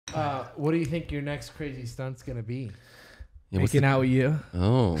What do you think your next crazy stunt's gonna be? Yeah, Making out with you.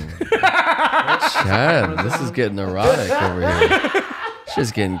 Oh, Chad, this is getting erotic over here.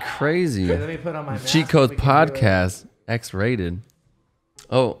 Shit's getting crazy. Let me put on my mask Cheat so Codes we can do it. Podcast, X-rated.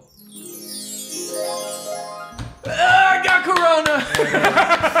 Oh. I got corona.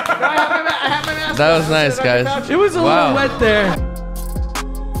 I have my mask That on. was nice, guys. It was a Wow. little wet there.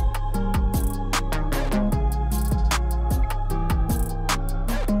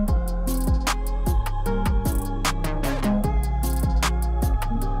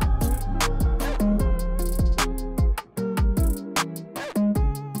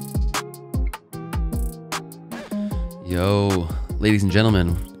 Yo, ladies and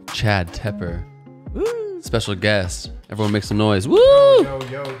gentlemen, Chad Tepper. Woo. Special guest. Everyone make some noise. Woo!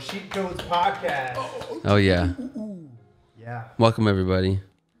 Yo, Cheat Codes Podcast. Oh, yeah. Yeah. Welcome, everybody.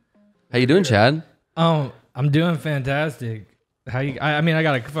 How you doing, Chad? Oh, I'm doing fantastic. How you? I mean, I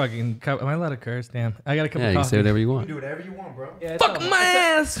got a fucking cup. Am I allowed to curse? Damn, I got a cup Yeah, of you can coffee. say whatever you You want. can do whatever you want, bro. Yeah, Fuck my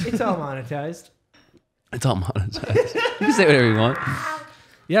ass. It's all monetized. It's all monetized. You can say whatever you want.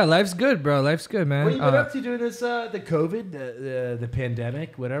 Yeah, life's good, bro. Life's good, man. What have you been up to during this, the COVID, the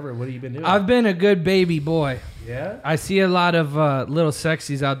pandemic, whatever? What have you been doing? I've been a good baby boy. Yeah? I see a lot of little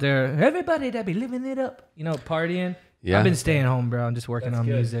sexies out there. Everybody that be living it up, you know, partying. Yeah. I've been staying home, bro. I'm just working That's on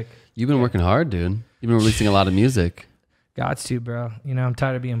good. music. You've been working hard, dude. You've been releasing a lot of music. Gots to, bro. You know, I'm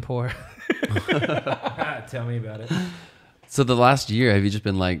tired of being poor. Tell me about it. So the last year, have you just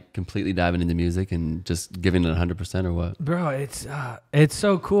been like completely diving into music and just giving it 100% or what? Bro, it's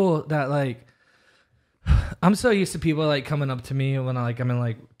so cool that like I'm so used to people like coming up to me when I'm in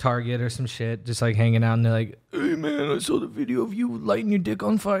like Target or some shit, just like hanging out, and they're like, "Hey man, I saw the video of you lighting your dick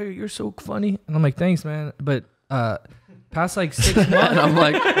on fire. You're so funny." And I'm like, "Thanks, man." But past like 6 months, And I'm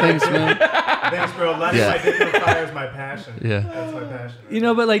like, thanks, man. Thanks, bro. Lighting my dick on fire is my passion. Yeah. That's my passion. you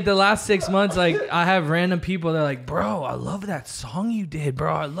know, but like the last 6 months, like I have random people. They're like, "Bro, I love that song you did,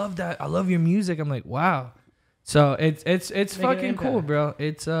 bro. I love that. I love your music." I'm like, "Wow." So it's Making fucking an cool, impact. bro.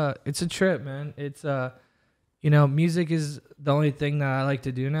 It's a trip, man. It's you know, music is the only thing that I like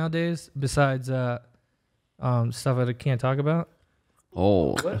to do nowadays besides stuff that I can't talk about.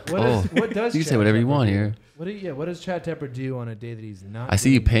 Oh. What does You can say Chad whatever you Tepper want do? here. What does Chad Tepper do on a day that he's not? I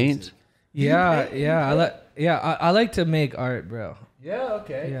see you doing paint. music? I like to make art, bro. Yeah.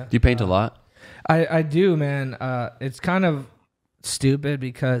 Okay. Yeah. Do you paint a lot? I do, man. It's kind of stupid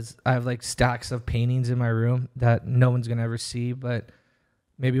because I have like stacks of paintings in my room that no one's gonna ever see, but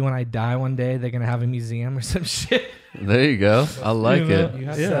maybe when I die one day, they're gonna have a museum or some shit. There you go. I like You know? it. You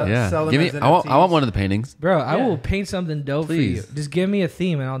have Yeah. to Yeah. sell them Give me. as I want NFTs. one of the paintings. Bro, I Yeah. will paint something dope Please. for you. Just give me a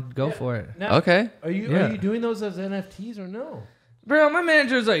theme and I'll go for it. Now, Okay. Are you Yeah. are you doing those as NFTs or no? Bro, my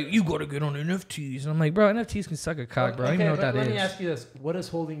manager's like, "You gotta get on NFTs." And I'm like, "Bro, NFTs can suck a cock, bro. I don't even know what that let is." me ask you this: what is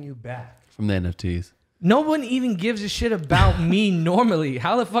holding you back? From the NFTs. No one even gives a shit about me normally.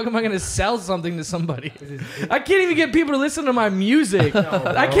 How the fuck am I gonna sell something to somebody? I can't even get people to listen to my music.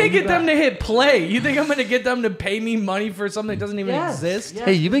 I can't get them to hit play. You think I'm gonna get them to pay me money for something that doesn't even exist? Yes,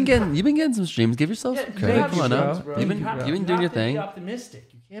 Hey, you've been getting some streams. Give yourself Yeah, some you credit. have Come to, on bro. up. Bro. You've been You have doing to your be thing. optimistic.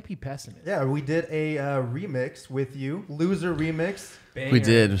 You can't be pessimistic. Yeah, we did a remix with you, Loser remix. We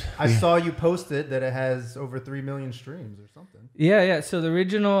did. I saw you posted that it has over 3 million streams or something. Yeah. So the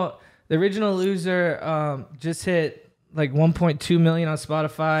original Loser just hit like 1.2 million on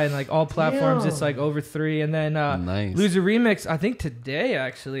Spotify and like all platforms. Damn. It's like over 3. And then Nice. Loser Remix, I think today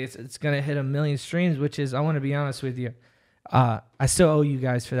actually it's gonna hit 1 million streams, which is, I want to be honest with you, I still owe you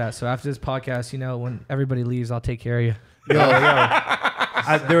guys for that. So after this podcast, you know, when everybody leaves, I'll take care of you.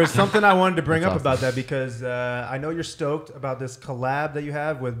 There was something I wanted to bring That's up awesome. about that because I know you're stoked about this collab that you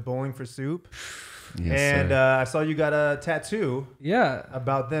have with Bowling for Soup. Yes, And sir. I saw you got a tattoo Yeah.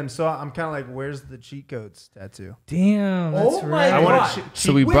 about them. So I'm kind of like, where's the Cheat Codes tattoo? Damn. That's Oh my right. I want God. to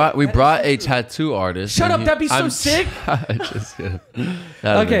So we brought a tattoo artist. Shut and up, that'd be so sick. I just kidding.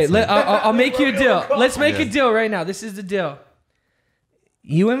 That'd Okay, be sick. I'll make you a deal. Let's make Yeah. a deal right now. This is the deal.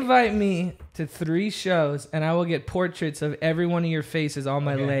 You invite me to 3 shows, and I will get portraits of every one of your faces on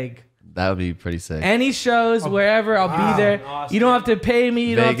my leg. That would be pretty sick. Any shows, wherever, I'll be there. Awesome. You don't have to pay me.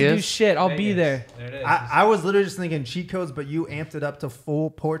 You don't have to do Vegas? shit. I'll be there. There it is. I was literally just thinking Cheat Codes, but you amped it up to full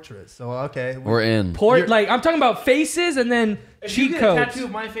portraits. So, okay. We're in. Like, I'm talking about faces and then if you cheat get a codes. tattoo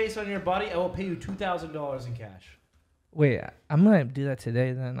of my face on your body, I will pay you $2,000 in cash. Wait, I'm gonna do that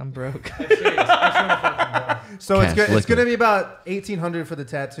today. Then I'm broke. I'm serious. I swear to fucking God. So Cash it's liquid. gonna be about $1,800 for the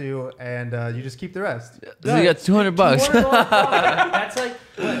tattoo, and you just keep the rest. So you got $200. $200. That's like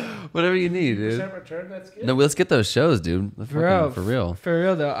what? Whatever you need, dude. Return, that's good. No, let's get those shows, dude. Bro, For real. For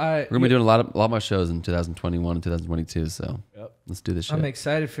real though, We're gonna be doing a lot more shows in 2021 and 2022. So let's do this shit. I'm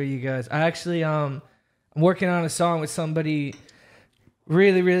excited for you guys. I actually I'm working on a song with somebody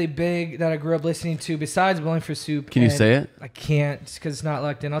really, really big that I grew up listening to besides Bowling for Soup. Can you say it? I can't because it's not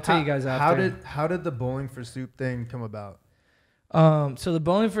locked in. I'll tell you guys after. How did the Bowling for Soup thing come about? So the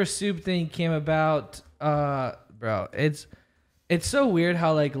Bowling for Soup thing came about, bro. It's so weird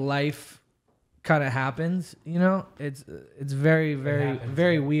how like life kind of happens, you know? It's very, very,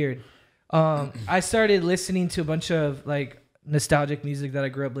 very weird. I started listening to a bunch of like nostalgic music that I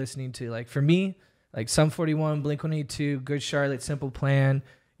grew up listening to. Like for me, like Sum 41, Blink-182, Good Charlotte, Simple Plan,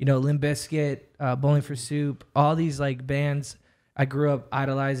 you know, Limp Bizkit, Bowling for Soup, all these like bands I grew up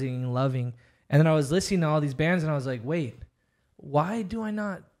idolizing and loving. And then I was listening to all these bands and I was like, wait, why do I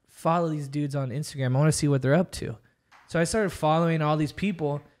not follow these dudes on Instagram? I want to see what they're up to. So I started following all these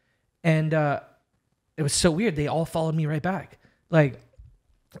people and it was so weird. They all followed me right back. Like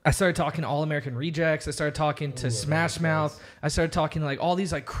I started talking to All American Rejects. I started talking to Smash Mouth. I started talking to like all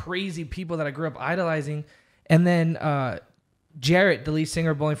these like crazy people that I grew up idolizing. And then Jarrett, the lead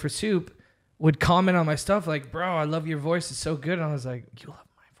singer of Bowling for Soup, would comment on my stuff like, bro, I love your voice. It's so good. And I was like, you love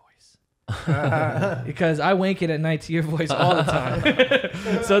my voice. Because I wank it at night to your voice all the time.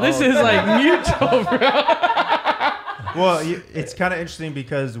 So this is like mutual, bro. Well, it's kind of interesting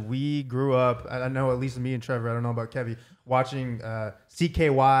because we grew up, I know at least me and Trevor, I don't know about Kevy, watching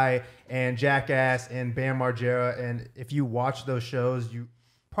CKY and Jackass and Bam Margera. And if you watch those shows, you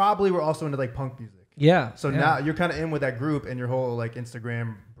probably were also into like punk music. Yeah. So now you're kind of in with that group and your whole like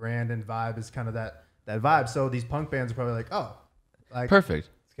Instagram brand and vibe is kind of that vibe. So these punk bands are probably like, oh, like Perfect.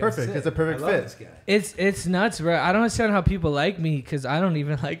 Perfect. It's a perfect fit. It's nuts, bro. I don't understand how people like me because I don't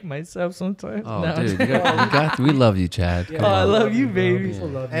even like myself sometimes. Oh, No. dude, we love you, Chad. Oh, I love you, baby.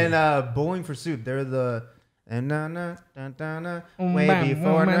 And Bowling for Soup, they're the way Bam,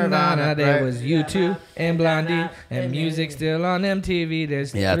 before woman, Nirvana. there Right? was U2 and Blondie and music still on MTV.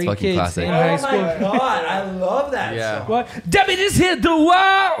 There's Yeah, it's three fucking kids classic. in Oh high my school. god, I love that Yeah. song. What? Debbie just hit the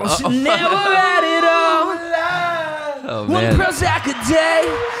wall. She never had it all. Oh, One man. Prozac a day.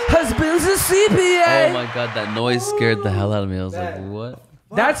 Husband's a CPA. Oh, my God. That noise scared the hell out of me. I was like, what?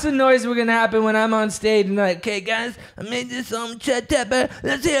 That's the noise we're gonna happen when I'm on stage and like, okay guys, I made this song, Tepper.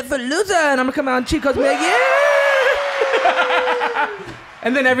 Let's hear it for Loser, and I'm gonna come out and Chico's be like, yeah.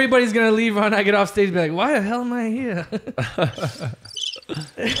 And then everybody's gonna leave when I get off stage and be like, why the hell am I here?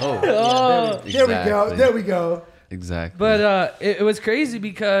 There we go. There we go. Exactly. But it was crazy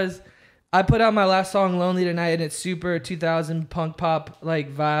because I put out my last song, Lonely Tonight, and it's super 2000 punk pop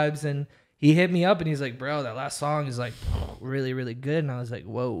like vibes. And he hit me up and he's like, bro, that last song is like really, really good. And I was like,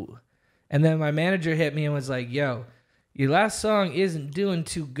 whoa. And then my manager hit me and was like, yo, your last song isn't doing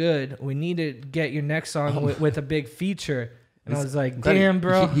too good. We need to get your next song with a big feature. And I was like, damn,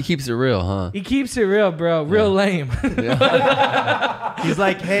 bro. He keeps it real, huh? He keeps it real, bro. Real lame. He's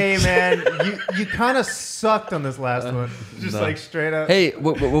like, hey man, you kind of sucked on this last one. Just like straight up. Hey,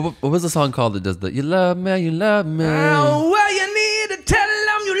 what was the song called that does the you love me, you love me? Oh, well, you need to tell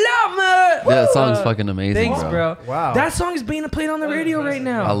them you love me. Yeah, that song's fucking amazing, Thanks, bro. Wow. That song is being played on the radio right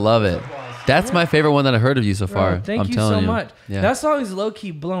now. I love it. That's my favorite one that I heard of you so far. Bro, thank I'm you telling so you. much. Yeah. That song is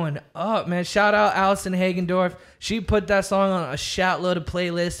low-key blowing up, man. Shout out Allison Hagendorf. She put that song on a shitload of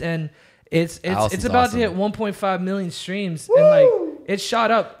playlists, and it's Allison's about awesome. to hit 1.5 million streams, and like it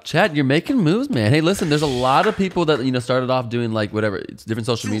shot up. Chad, you're making moves, man. Hey, listen, there's a lot of people that started off doing like whatever, it's different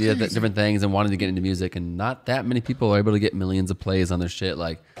social media, different things, and wanting to get into music, and not that many people are able to get millions of plays on their shit.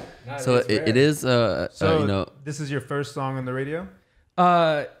 Like, so it is. This is your first song on the radio?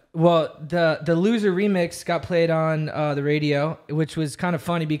 Well, the Loser remix got played on the radio, which was kind of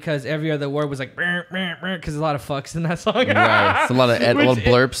funny because every other word was like because a lot of fucks in that song. Right, it's a lot of little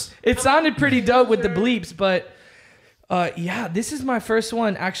blurps. It sounded pretty dope with the bleeps, but yeah, this is my first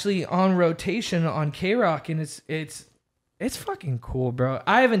one actually on rotation on K-Rock, and it's fucking cool, bro.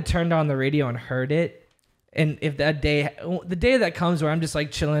 I haven't turned on the radio and heard it. And if the day that comes where I'm just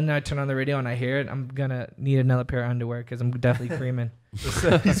like chilling and I turn on the radio and I hear it, I'm gonna need another pair of underwear because I'm definitely creaming.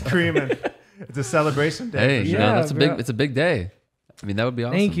 He's creaming. It's a celebration day. Hey, for you sure. know, bro. it's a big day. I mean, that would be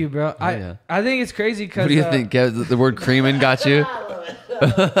awesome. Thank you, bro. Oh, yeah. I think it's crazy because What do you think, Kev? The word creaming got you?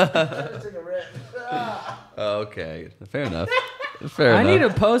 Okay, fair enough. Fair I enough. need a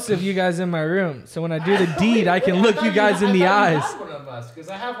post of you guys in my room, so when I do the deed, I can look you guys in the eyes. Because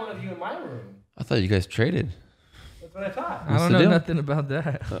I have one of you in my room. I thought you guys traded. That's what I thought. I don't the know deal? nothing about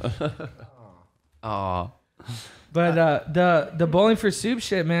that. Oh, But the Bowling for Soup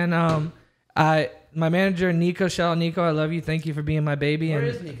shit, man. My manager Nico, shout out Nico, I love you. Thank you for being my baby. Where And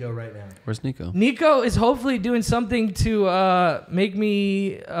is Nico right now? Where's Nico? Nico is hopefully doing something to make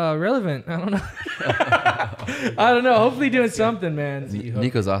me relevant. I don't know. I don't know. Hopefully doing something, man.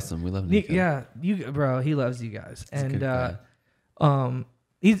 Nico's awesome. We love Nico. Yeah, bro, he loves you guys. He's a good guy.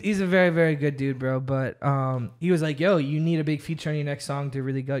 He's a very, very good dude, bro. But he was like, yo, you need a big feature on your next song to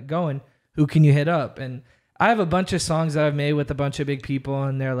really get going. Who can you hit up? And I have a bunch of songs that I've made with a bunch of big people,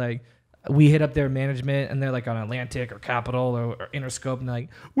 and they're like, we hit up their management, and they're like on Atlantic or Capitol or Interscope, and they're like,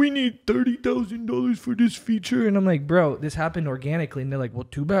 we need $30,000 for this feature. And I'm like, bro, this happened organically. And they're like, well,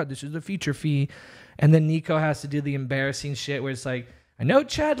 too bad. This is the feature fee. And then Nico has to do the embarrassing shit where it's like, I know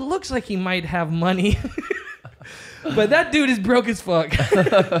Chad looks like he might have money, but that dude is broke as fuck.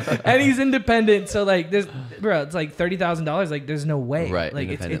 And he's independent. So like, there's, bro, it's like $30,000. Like, there's no way. Right. Like,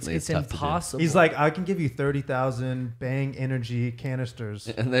 it's tough to do. impossible. He's like, I can give you 30,000 Bang Energy canisters.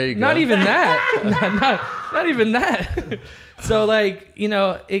 And there you go. Not even that. not even that. So like, you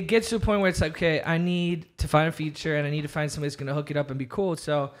know, it gets to a point where it's like, okay, I need to find a feature and I need to find somebody that's going to hook it up and be cool.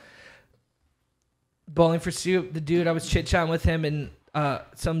 So Bowling for Soup, the dude, I was chit-chatting with him, and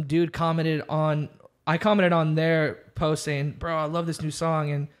some dude commented on their post saying, bro, I love this new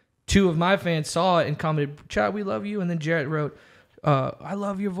song. And two of my fans saw it and commented, Chad, we love you. And then Jarrett wrote, I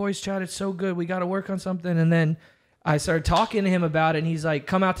love your voice, Chad. It's so good. We got to work on something. And then I started talking to him about it, and he's like,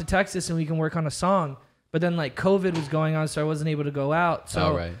 come out to Texas and we can work on a song. But then like COVID was going on, so I wasn't able to go out.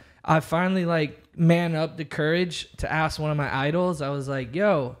 So I finally like man up the courage to ask one of my idols. I was like,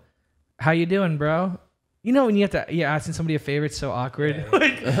 yo, how you doing, bro? You know when you have to, asking somebody a favor, it's so awkward. Yeah.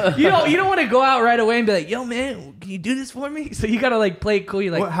 Like, you don't want to go out right away and be like, yo, man, can you do this for me? So you gotta like play it cool.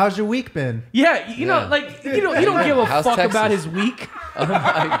 You're like, how's your week been? Yeah, you know, like you don't give a fuck Texas? about his week.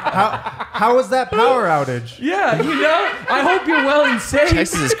 How was that power outage? Yeah, you know, I hope you're well and safe.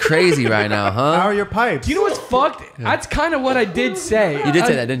 Texas is crazy right now, huh? How are your pipes? You know what's fucked? That's kind of what I did say. You did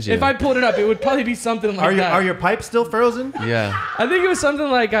say that, didn't you? If I pulled it up, it would probably be something like that. Are your pipes still frozen? Yeah. I think it was something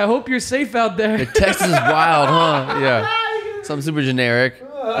like, I hope you're safe out there. Yeah, Texas is wild, huh? Yeah. Something super generic.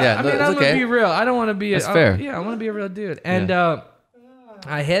 Yeah, I mean, it's I'm okay. gonna be real. I don't want to be. That's fair. Yeah, I want to be a real dude. And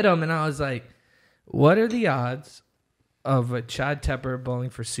I hit him, and I was like, "What are the odds of a Chad Tepper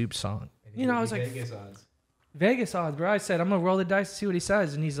Bowling for Soup song?" You know, I was like, Vegas odds, bro. I said, I'm gonna roll the dice to see what he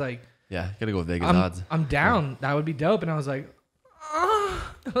says, and he's like, Yeah, gotta go with Vegas odds. I'm down. That would be dope. And I was like,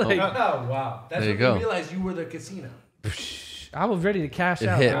 like, oh wow, that's there when you go. you realized you were the casino. I was ready to cash It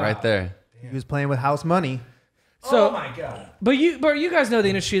out. hit bro. right there. He was playing with house money. So, oh my god. But you guys know the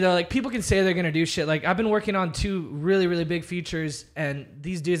industry though. Like, people can say they're gonna do shit. Like, I've been working on 2 really, really big features, and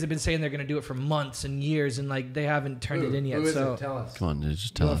these dudes have been saying they're gonna do it for months and years, and like they haven't turned it in yet. Who is So it? Tell us. Come on, dude,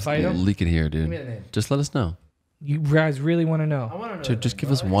 just tell wanna us. fight him? Leak it here, dude. Give me the name. Just let us know. you guys really want to I know? want to know. Dude, just the give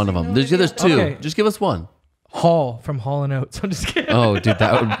name, us bro. one of them. No There's idea. two. Okay. Just give us one. Hall from Hall and Oates. I'm just kidding. Oh, dude,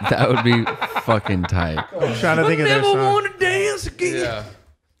 that would be fucking tight. I'm trying to think of their Never song. want to dance again. Yeah.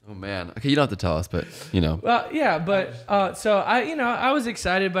 Oh man. Okay, you don't have to tell us, but you know. Well, yeah, but so I was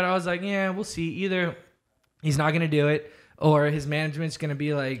excited, but I was like, yeah, we'll see. Either he's not gonna do it, or his management's gonna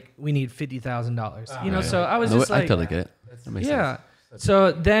be like, we need $50,000. You know, Right. so I was No, just I like, totally get it. That makes yeah. sense.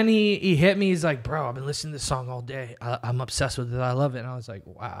 So then he hit me. He's like, bro, I've been listening to this song all day. I'm obsessed with it. I love it. And I was like,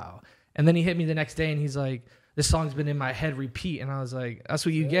 wow. And then he hit me the next day, and he's like, this song's been in my head repeat. And I was like, that's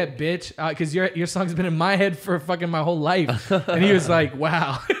what you get, bitch. Because your song's been in my head for fucking my whole life. And he was like,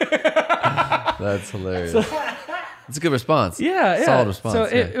 wow. That's hilarious. It's a good response. Yeah. Solid response. So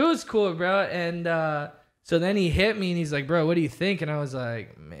yeah. it was cool, bro. And so then he hit me, and he's like, bro, what do you think? And I was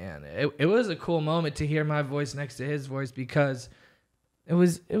like, man, it was a cool moment to hear my voice next to his voice, because it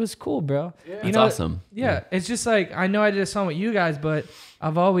was cool, bro. Yeah. You That's know, awesome. Yeah, it's just like, I know I did a song with you guys, but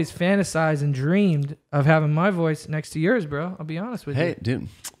I've always fantasized and dreamed of having my voice next to yours, bro. I'll be honest with Hey, you. dude,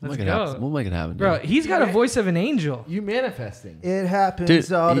 we'll Let's make it happen. go. We'll make it happen, Bro, dude. he's got a voice of an angel. You manifesting. It happens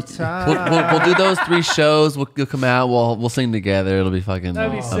Dude, all the we'll time. do those 3 shows. We'll come out. We'll sing together. It'll be fucking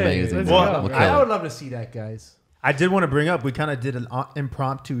That'd be sick. amazing. Let's We'll go. kill I it. would love to see that, guys. I did want to bring up, we kind of did an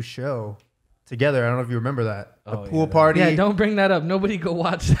impromptu show together. I don't know if you remember that. A Oh, pool yeah. party. Yeah, don't bring that up. Nobody go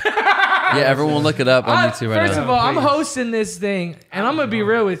watch that. Yeah, everyone look it up on YouTube right First now. of all, I'm Please. hosting this thing, and I'm going to be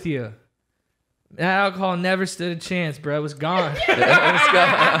real with you. That alcohol never stood a chance, bro. It was gone. It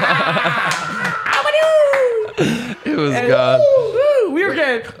was And God. woo, we were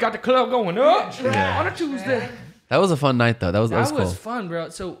got the club going up Yeah. on a Tuesday. That was a fun night though. That was That cool. was fun, bro.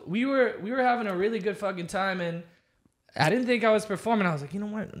 So we were having a really good fucking time, and I didn't think I was performing. I was like, you know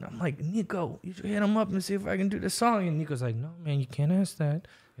what? And I'm like, Nico, you should hit him up and see if I can do the song. And Nico's like, no, man, you can't ask that.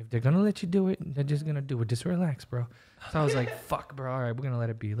 If they're going to let you do it, they're just going to do it. Just relax, bro. So I was like, fuck, bro. All right, we're going to let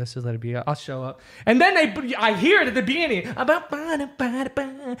it be. Let's just let it be. I'll show up. And then I hear it at the beginning. And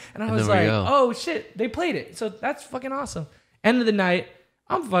I was like, oh, shit. They played it. So that's fucking awesome. End of the night.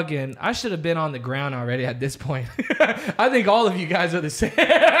 I should have been on the ground already at this point. I think all of you guys are the same.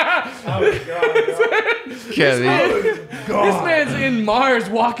 Oh, God. This man's in Mars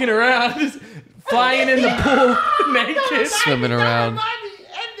walking around, just flying in the pool naked. Swimming around.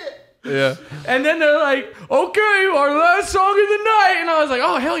 Yeah. And then they're like, okay, our last song of the night. And I was like,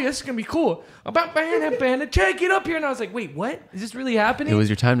 oh, hell yeah, this is going to be cool. Check it up here. And I was like, wait, what? Is this really happening? It was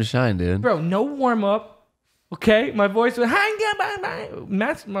your time to shine, dude. Bro, no warm up. Okay, my voice was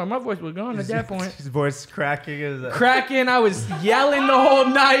my voice was gone at that point. His voice cracking. Cracking. I was yelling the whole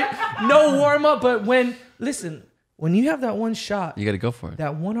night. No warm up. But when you have that one shot, you got to go for it.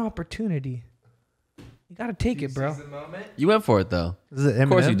 That one opportunity, you got to take it, bro. You went for it though. Of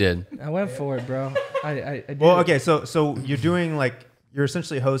course you did. I went for it, bro. I did. Well, okay, so you're doing you're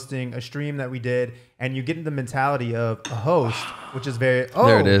essentially hosting a stream that we did, and you get in the mentality of a host, which is very. Oh,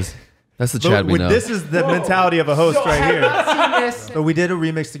 there it is. That's the Chad we know. This is the mentality of a host right here. So we did a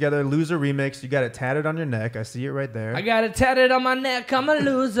remix together, loser remix. You got it tatted on your neck. I see it right there. I got it tatted on my neck. I'm a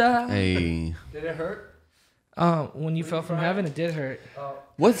loser. Hey. Did it hurt? When you fell from heaven, it did hurt.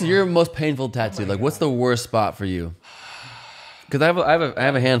 What's your most painful tattoo? What's the worst spot for you? Because I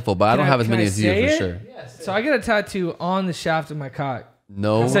have a handful, but I don't have as many as you for sure. Yes, so I got a tattoo on the shaft of my cock.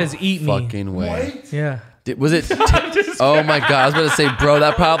 No, it says "Eat me." Fucking way. What? Yeah. Was it? Oh my god! I was about to say, bro,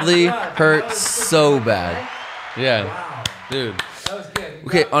 that probably hurt so bad. Yeah, wow. Dude. That was good.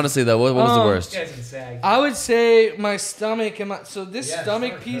 Okay, honestly though, what was the worst? I would say my stomach and my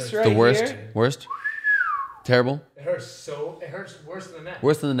stomach piece right here. The worst? Here. Worst? Terrible? It hurts worse than the neck.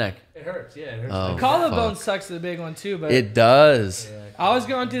 Worse than the neck. It hurts, yeah. It hurts. Oh, the collarbone sucks the big one too, but it does. Yeah. I was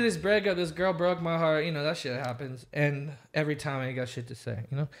going through this breakup. This girl broke my heart. You know, that shit happens. And every time I got shit to say,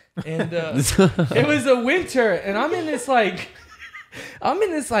 you know? And it was a winter, and I'm in this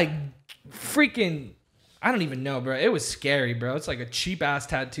freaking, I don't even know, bro. It was scary, bro. It's like a cheap ass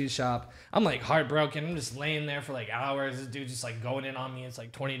tattoo shop. I'm like heartbroken. I'm just laying there for like hours. This dude just like going in on me. It's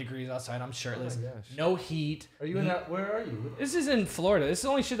like 20 degrees outside. I'm shirtless. Oh my gosh. No heat. Are you in that? Where are you? This is in Florida. This is the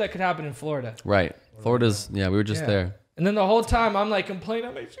only shit that could happen in Florida. Right. Florida's, yeah, we were just there. And then the whole time I'm like complaining,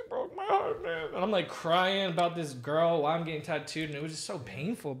 I'm like, she broke my heart, man. And I'm like crying about this girl while I'm getting tattooed. And it was just so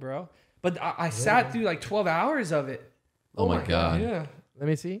painful, bro. But I sat through like 12 hours of it. Oh my God. Yeah. Let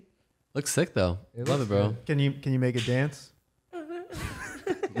me see. Looks sick though. Love it, bro. Can you make it dance?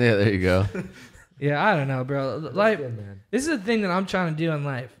 Yeah, there you go. Yeah, I don't know, bro. Like, good, man. this is the thing that I'm trying to do in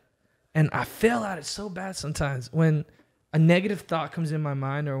life. And I fail at it so bad sometimes. When a negative thought comes in my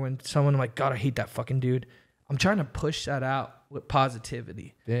mind, or when someone, I'm like, God, I hate that fucking dude. I'm trying to push that out with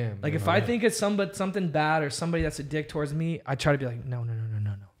positivity. Damn. Like, if I think it's something bad or somebody that's a dick towards me, I try to be like, no.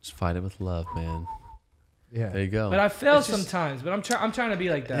 Just fight it with love, man. Yeah. There you go. But I fail sometimes. But I'm trying to be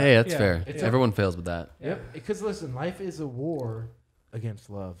like that. Hey, that's fair. Everyone fails with that. Yep. Because listen, life is a war against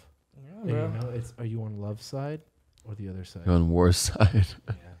love. Yeah, And, bro. you know, are you on love side or the other side? You're on war side.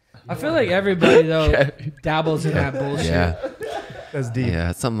 Yeah. I feel like everybody though dabbles in that bullshit. Yeah. That's deep. Yeah,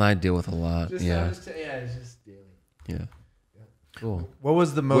 it's something I deal with a lot. It's just daily. Yeah. Cool. What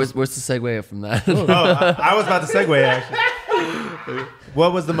was the most? Where's the segue from that? I was about to segue actually.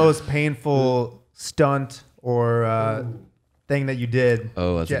 What was the most painful stunt or thing that you did?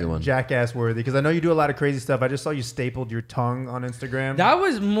 Oh, that's a good one. Jackass worthy, because I know you do a lot of crazy stuff. I just saw you stapled your tongue on Instagram. That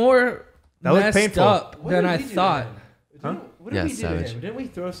was more messed painful. up than I thought. Huh? What did Yeah, we do to savage. him? Didn't we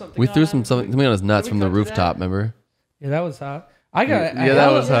throw something? We threw on him? something on his nuts Did from we the come to rooftop, that? remember? Yeah, that was hot. I got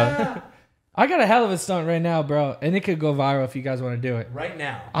I got a hell of a stunt right now, bro, and it could go viral if you guys want to do it. Right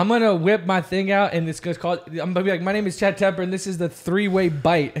now. I'm gonna whip my thing out, and it's called. I'm gonna be like, my name is Chad Tepper, and this is the 3-way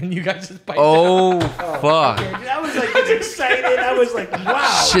bite, and you guys just bite. Oh, fuck. Okay, I was like excited. I was like,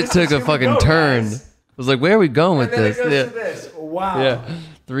 wow. Shit this took is a here we fucking go, turn. guys. I was like, where are we going with And then this? it goes Yeah. to this. Wow.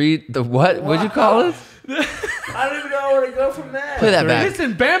 Yeah. The what? What'd you call it? I don't even know where to go from there. Play that back.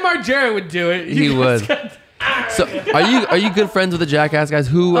 Listen, Bam Margera would do it. He You guys would. got- So, are you good friends with the Jackass guys?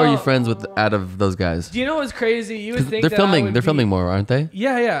 Who are you friends with out of those guys? Do you know what's crazy? You would 'Cause think they're that I filming. would They're be- filming more, aren't they?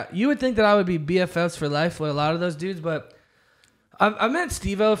 Yeah. You would think that I would be BFFs for life with a lot of those dudes, but I met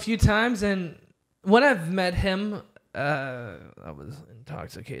Steve-O a few times, and when I've met him, I was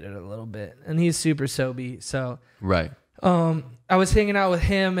intoxicated a little bit, and he's super sober. So Right. I was hanging out with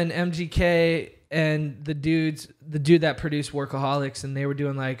him and MGK and the dude that produced Workaholics, and they were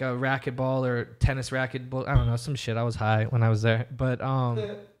doing like a racquetball or tennis racquetball. I don't know, some shit. I was high when I was there, but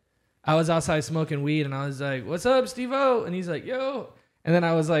I was outside smoking weed, and I was like, "What's up, Steve-O?" And he's like, "Yo," and then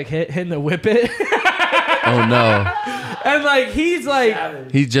I was like hitting the whip it. Oh no! And like he's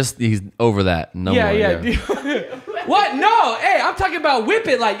like, he's over that. No more. Dude. What? No, hey, I'm talking about whip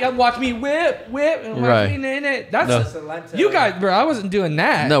it. Like, watch me whip, and watch me in it. That's you guys, bro. I wasn't doing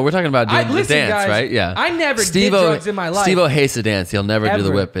that. No, we're talking about doing the dance, guys, right? Yeah. I never did drugs in my life. Steve-O hates to dance. He'll never do the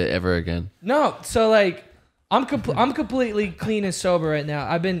Ever. whip it ever again. No, so like, I'm completely clean and sober right now.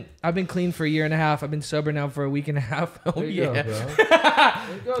 I've been clean for a year and a half. I've been sober now for a week and a half. Oh There you yeah, go,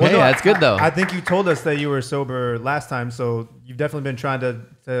 bro. Hey, that's good though. I think you told us that you were sober last time, so you've definitely been trying to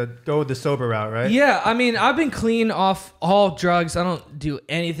go the sober route, right? Yeah, I mean, I've been clean off all drugs. I don't do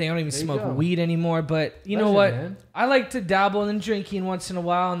anything. I don't even There you smoke go. weed anymore. But you know Pleasure, what? man. I like to dabble in drinking once in a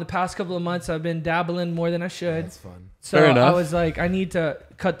while. In the past couple of months, I've been dabbling more than I should. That's fun. So Fair enough. I was like, I need to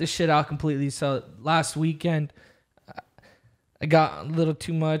cut this shit out completely. So last weekend, I got a little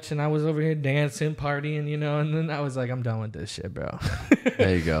too much, and I was over here dancing, partying, and then I was like, I'm done with this shit, bro.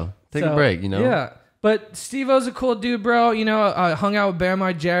 There you go. Take a So, break. Yeah. But Steve-O's a cool dude, bro. I hung out with Bear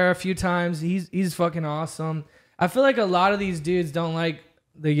Margera a few times. He's fucking awesome. I feel like a lot of these dudes don't like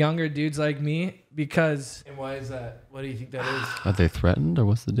the younger dudes like me because And why is that? What do you think that is? Are they threatened or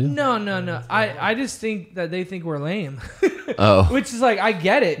what's the deal? no. I just think that they think we're lame. Oh. Which is like, I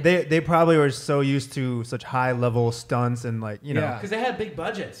get it. They probably were so used to such high level stunts and like Yeah. Because they had big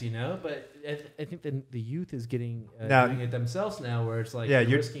budgets, but I think the youth is getting Now- doing it themselves now, where it's like Yeah, you're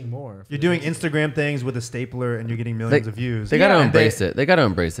you're- risking more. you're doing Instagram things with a stapler and you're getting millions of views. They gotta Yeah. embrace it. They gotta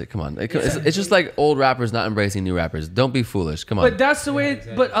embrace it. Come on. It's just like old rappers not embracing new rappers. Don't be foolish. Come on. But that's the way.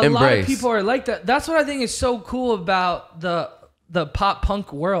 exactly. But a lot of Embrace. people are like that. That's what I think is so cool about the pop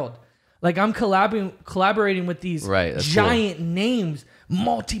punk world. Like I'm collaborating with these Right, that's giant names,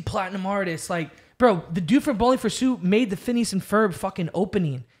 multi-platinum artists. Like, bro, the dude from Bowling for Soup made the Phineas and Ferb fucking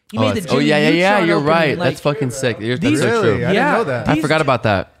opening. He made the Jimmy yeah. Neutron You're opening. right. Like, That's fucking sick. That's These- so Really? true. I didn't know that. I these- forgot about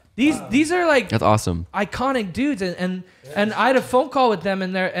that. These are like That's awesome. iconic dudes, and I had a phone call with them,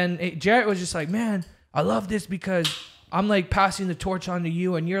 and Jarrett was just like, man, I love this because I'm like passing the torch on to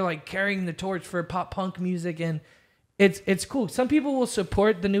you, and you're like carrying the torch for pop punk music, and it's cool. Some people will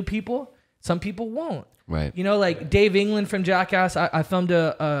support the new people, some people won't. Right. Like Dave England from Jackass, I filmed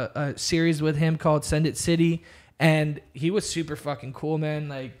a series with him called Send It City, and he was super fucking cool, man.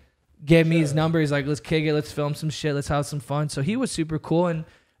 Like, gave me his number. He's like, let's kick it, let's film some shit, let's have some fun. So he was super cool, and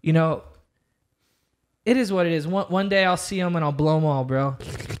it is what it is. One day I'll see him and I'll blow them all, bro.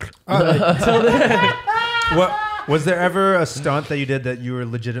 What was there ever a stunt that you did that you were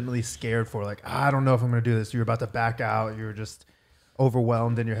legitimately scared for? Like, I don't know if I'm gonna do this. You were about to back out. You were just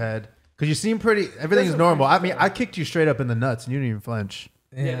overwhelmed in your head because you seem pretty. Everything is normal. I mean, I kicked you straight up in the nuts and you didn't even flinch.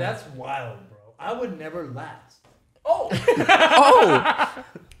 Yeah, that's wild, bro. I would never last. Oh.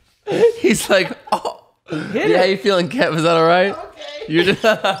 He's like, oh. Hit How it. you feeling, Kev? Is that all right? Okay. You're just.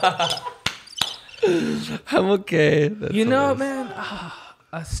 I'm okay. That's hilarious. Man,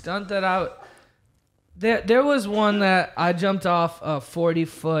 a stunt that there was one that I jumped off a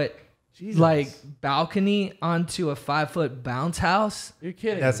 40-foot like balcony onto a 5-foot bounce house. You're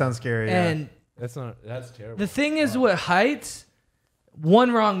kidding. That sounds scary. Yeah. And that's terrible. the thing is with heights,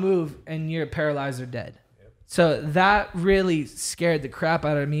 one wrong move and you're paralyzed or dead. So that really scared the crap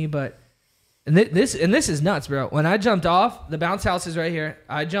out of me. But this is nuts, bro. When I jumped off, the bounce house is right here.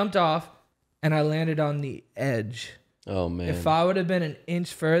 I jumped off and I landed on the edge. Oh man. If I would have been an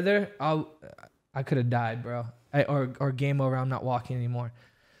inch further, I could have died, bro. Or game over. I'm not walking anymore.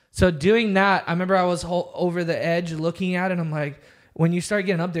 So doing that, I remember I was over the edge looking at it. And I'm like, when you start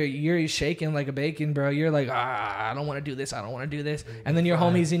getting up there, you're shaking like a bacon, bro. You're like, I don't want to do this. I don't want to do this. And then your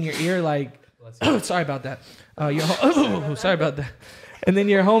homie's in your ear like, sorry about that. Sorry about that. And then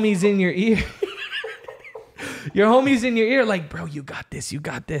your homie's in your ear. Your homie's in your ear like, bro, you got this, you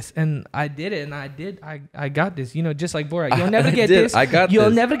got this. And I did it, and I got this. Just like Borat. You'll never get this. I got You'll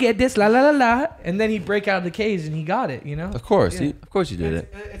this. never get this, la la la la. And then he break out of the cage, and he got it, Of course. Yeah. Of course you did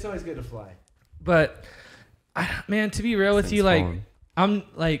it. It's always good to fly. But, man, to be real with Thing's you, like, falling. I'm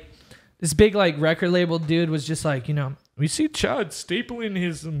like, this big, like, record label dude was just like, we see Chad stapling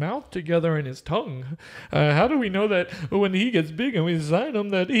his mouth together and his tongue. How do we know that when he gets big and we sign him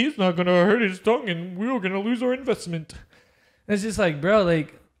that he's not going to hurt his tongue and we're going to lose our investment? And it's just like, bro,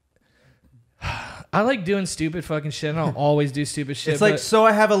 like, I like doing stupid fucking shit. I don't always do stupid shit. It's like, but so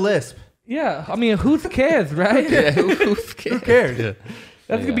I have a lisp. yeah, I mean, who cares, right? Yeah, who cares? Yeah.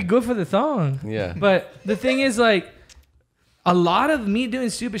 That could be good for the thong. Yeah. But the thing is, like, a lot of me doing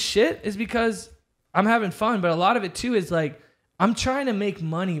stupid shit is because I'm having fun, but a lot of it too is like I'm trying to make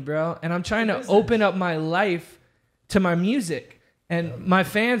money, bro, and I'm trying to open up my life to my music. And my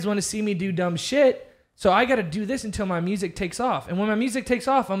fans want to see me do dumb shit. So I got to do this until my music takes off. And when my music takes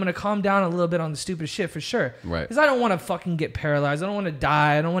off, I'm going to calm down a little bit on the stupid shit for sure. Right. Because I don't want to fucking get paralyzed. I don't want to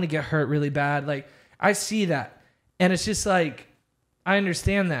die. I don't want to get hurt really bad. Like, I see that. And it's just like, I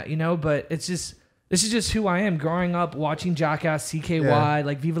understand that, you know, but it's just, this is just who I am. Growing up, watching Jackass, CKY,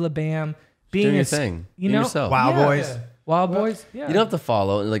 like Viva La Bam. Being Doing your a, thing. you Being know, yourself. Wild Boys. Yeah. Wild Boys. Yeah. You don't have to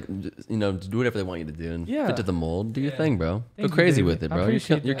follow, like, you know, do whatever they want you to do and Yeah. fit to the mold. Do your thing, bro. Thank Go you, crazy baby. with it, I bro.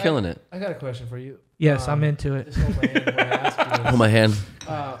 appreciate You're that. killing it. I got a question for you. Yes, I'm into it. Just hold my hand when I ask you this. Hold my hand.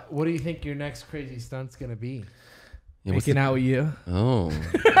 What do you think your next crazy stunt's gonna be? Yeah, what's Making out with you. Oh.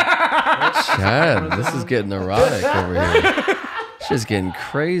 Chad, this is getting erotic over here. Shit's getting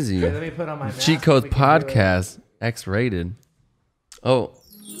crazy. Here, let me put on my mask. Cheat Code We can do it. Podcast, X-rated. Oh,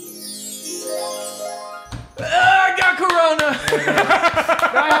 I got corona.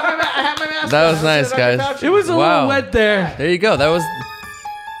 I have my mask. that on. was nice, guys. It was a Wow. little wet there. There you go. That was.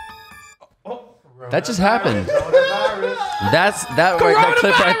 That just happened. That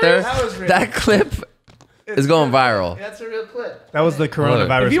clip right there. That was real. That clip is going viral. That's a real clip. That was the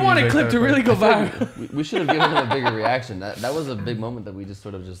coronavirus. If you want a news clip right to there. really go viral, We should have given him a bigger reaction. That was a big moment that we just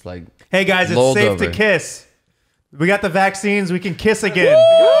sort of just like. Hey guys, it's lulled safe over. to kiss. We got the vaccines. We can kiss again.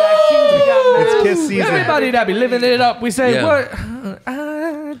 It's It's kiss season. everybody that be living it up, we say Yeah. what?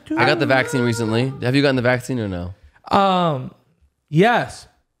 I got the vaccine recently. Have you gotten the vaccine or no? Yes.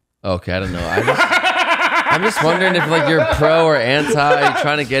 Okay, I don't know. I'm just wondering if like you're pro or anti.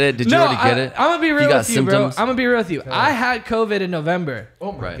 Trying to get it? Did you already get it? I'm gonna be real got with you, bro. symptoms? I'm gonna be real with you. I had COVID in November,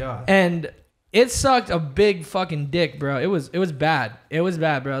 Oh my Right. god. and it sucked a big fucking dick, bro. It was bad. It was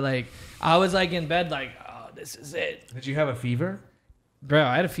bad, bro. Like I was like in bed, like, oh, this is it, Did you have a fever? bro.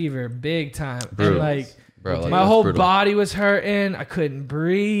 I had a fever, big time, Brutal. and like. Bro, like, My that's whole brutal. body was hurting. I couldn't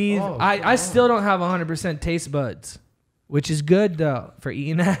breathe. Oh, I still don't have 100% taste buds, which is good though for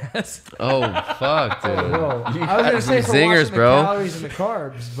eating ass. Oh fuck, dude. Whoa. You I was got gonna say some for zingers, watching bro. the calories and the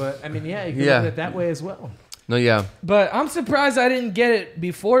carbs, but I mean, yeah, you can Yeah. look at it that way as well. No, yeah. But I'm surprised I didn't get it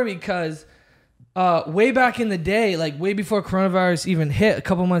before because way back in the day, like way before coronavirus even hit, a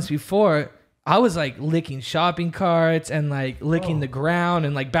couple months before, I was like licking shopping carts and like licking the ground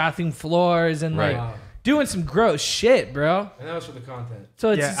and like bathroom floors and Right. like doing some gross shit, bro. And that was for the content. So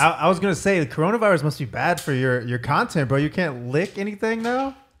it's Yeah, I was gonna say the coronavirus must be bad for your content, bro. You can't lick anything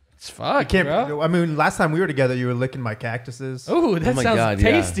now. it's fuck, Can't. bro. I mean, last time we were together, you were licking my cactuses. Oh, that my sounds God,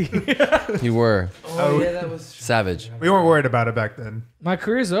 yeah. tasty. You were Oh, yeah, that was savage. We weren't worried about it back then. My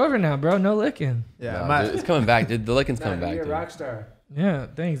career's over now, bro. No licking. Yeah, No, dude, it's coming back, dude. The licking's coming back, You're a dude. rock star. Yeah,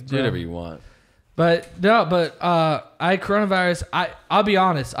 thanks, Do bro. whatever you want. But I coronavirus. I'll be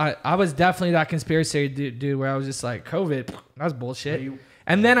honest. I was definitely that conspiracy dude where I was just like COVID. That's bullshit.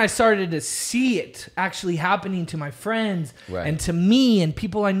 And then I started to see it actually happening to my friends Right. and to me and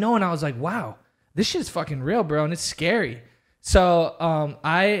people I know, and I was like, wow, this shit's fucking real, bro, and it's scary. So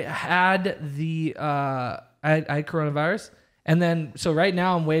I had I had coronavirus. And then, so right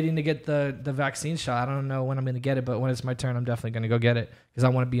now I'm waiting to get the vaccine shot. I don't know when I'm going to get it, but when it's my turn, I'm definitely going to go get it because I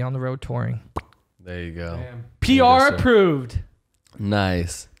want to be on the road touring. There you go. Damn. PR you go, sir. approved.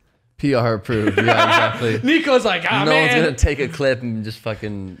 Nice. PR approved. Yeah, exactly. Nico's like, no oh, one's man, gonna take a clip and just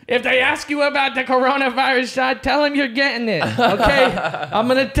fucking. if they ask you about the coronavirus shot, tell them you're getting it. Okay? I'm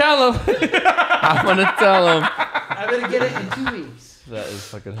going to tell them. I'm gonna tell them. I'm gonna get it in 2 weeks. That is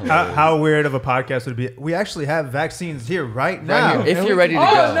fucking hilarious. how weird of a podcast would it be? We actually have vaccines here right now. Right here, if you're ready to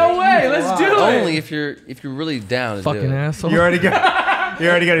Oh, go. no way. Let's do it. Only if you're really down. To do Fucking it. asshole. You already got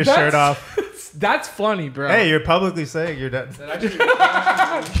your shirt off. That's funny, bro. Hey, you're publicly saying you're dead.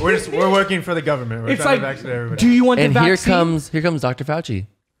 We're working for the government. We're it's trying like, to vaccinate everybody. do you want And the here vaccine? comes Dr. Fauci.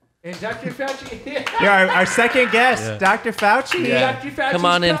 And Dr. Fauci. Yeah, our second guest, Yeah. Dr. Fauci. Yeah. Dr. Fauci's Come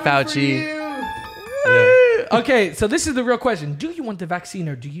on in, coming for Fauci. you. Okay, so this is the real question. Do you want the vaccine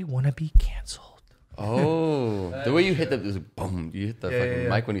or do you want to be canceled? Oh, the way you hit the it was boom. You hit the fucking yeah.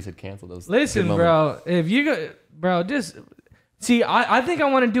 mic when you said cancel. That was a Listen, good moment. bro, if you go, bro, just see. I think I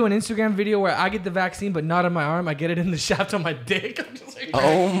want to do an Instagram video where I get the vaccine, but not on my arm. I get it in the shaft on my dick. I'm just like,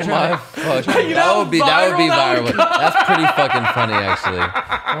 Oh my fuck! You know that would be viral. that would go. That's pretty fucking funny, actually.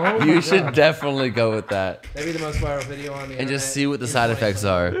 Oh my You should God. definitely go with that That'd be the most viral video on the and just internet see what the in side effects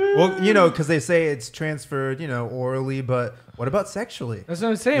are. Well, you know, because they say it's transferred, orally, but what about sexually? that's what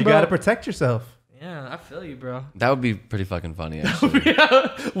I'm saying, You bro. got to protect yourself. Yeah, I feel you, bro. That would be pretty fucking funny, actually.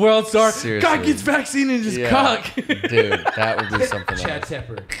 World star. Seriously. God gets vaccine and just Yeah. cock. Dude, that would be something Chad else.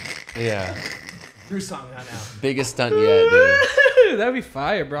 Tepper. Yeah, New song out now. biggest stunt yet, dude. That'd be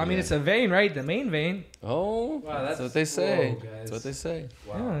fire, bro. I mean, it's a vein, right? The main vein. Oh, Wow, that's what they say. Whoa, That's what they say.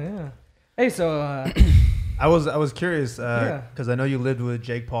 Wow. Yeah. Hey, so I was curious Yeah. because I know you lived with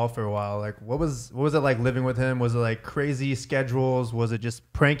Jake Paul for a while. Like, what was it like living with him? Was it like crazy schedules? Was it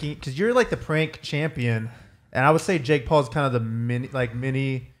just pranking? Because you're like the prank champion, and I would say Jake Paul's kind of the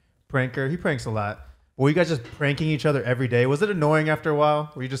mini pranker. He pranks a lot. Were you guys just pranking each other every day? Was it annoying after a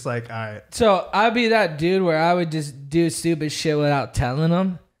while? Were you just like, all right? So I'd be that dude where I would just do stupid shit without telling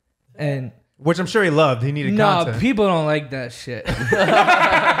him, and Which I'm sure he loved. He needed content. people don't like that shit.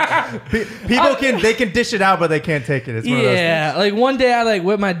 People can dish it out, but they can't take it. It's one of those things. Yeah, like one day I like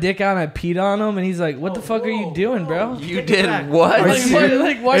whipped my dick out and I peed on him, and he's like, "What the fuck are you doing, bro?" You did what?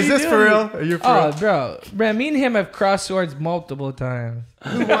 Why Is this for real? Are you for real? Oh, bro, me and him have crossed swords multiple times. Who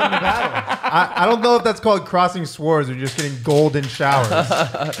won the battle? I don't know if that's called crossing swords or just getting golden showers.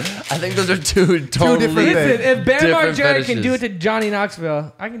 I think those are two totally different things. Listen, if Bam different Margera can do it fetishes. to Johnny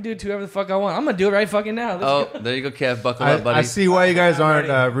Knoxville, I can do it to whoever the fuck I want. I'm gonna do it right fucking now. Let's go. Oh, there you go, Kev. Buckle up, buddy. I see why you guys aren't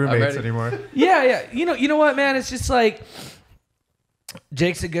I'm roommates ready. anymore. Yeah. You know what, man? It's just like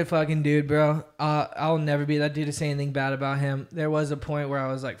Jake's a good fucking dude, bro. I'll never be that dude to say anything bad about him. There was a point where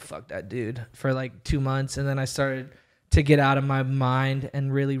I was like, fuck that dude for like 2 months, and then I started to get out of my mind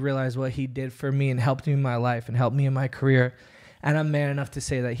and really realize what he did for me and helped me in my life and helped me in my career. And I'm man enough to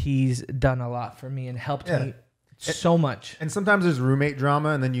say that he's done a lot for me and helped me so much. And sometimes there's roommate drama,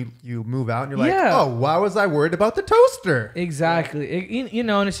 and then you move out, and you're like, Yeah. oh, why was I worried about the toaster? Exactly. You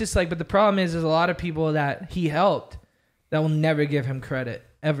know, and it's just like, but the problem is there's a lot of people that he helped that will never give him credit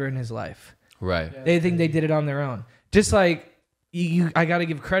ever in his life. Right. They think they did it on their own. Just like I got to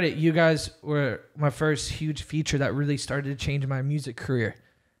give credit. You guys were my first huge feature that really started to change my music career.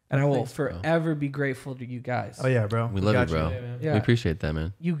 And I will forever be grateful to you guys. Oh, yeah, bro. We love you, got bro. Yeah. We appreciate that,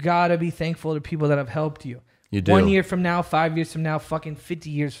 man. You got to be thankful to people that have helped you. You do. 1 year from now, 5 years from now, fucking 50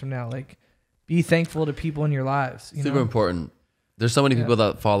 years from now. Like, be thankful to people in your lives. You Super know? important. There's so many people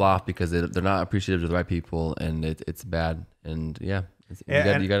that fall off because they're not appreciative of the right people, and it's bad. And you got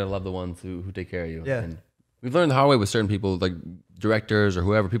to love the ones who take care of you. Yeah. And we've learned the hard way with certain people, like directors or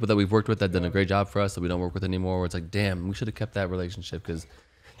whoever, people that we've worked with that done a great job for us that we don't work with anymore. Where it's like, damn, we should have kept that relationship because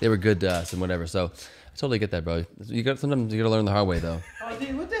they were good to us and whatever. So I totally get that, bro. Sometimes you got to learn the hard way, though. Oh,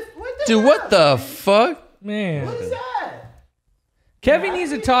 dude, what the Dude, what the fuck? Man. What is that? Kevin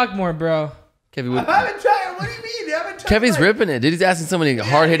needs to talk more, bro. Kevin, I haven't tried. What do you mean? I haven't tried. Kevin's ripping it, dude. He's asking so many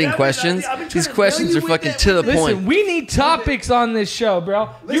hard-hitting I've been questions. trying These to questions tell are you fucking with to the that- point. Listen, we need topics on this show, bro.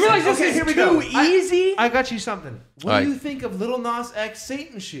 You realize this is too easy? I got you something. What All do right. you think of Lil Nas X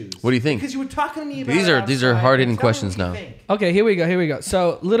Satan shoes? What do you think? Because you were talking to me about These it are outside. hard-hitting Tell me questions what you now. think. Okay, here we go.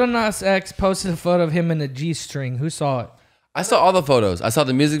 So, Lil Nas X posted a photo of him in a G-string. Who saw it? I saw all the photos. I saw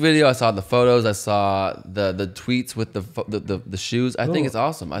the music video. I saw the photos. I saw the tweets with the shoes. I think it's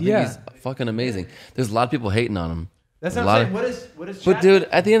awesome. I think he's fucking amazing. There's a lot of people hating on him. That's A what lot I'm saying. of- What is? But chat- dude,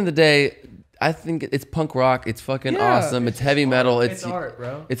 at the end of the day, I think it's punk rock. It's fucking Yeah. awesome. It's heavy metal. It's art,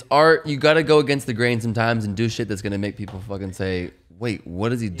 bro. It's art. You got to go against the grain sometimes and do shit that's gonna make people fucking say, "Wait,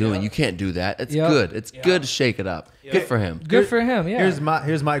 what is he doing? You can't do that." It's Yep. good. It's good to shake it up. Good for him. Good for him, yeah.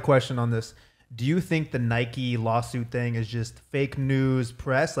 Here's my question on this. Do you think the Nike lawsuit thing is just fake news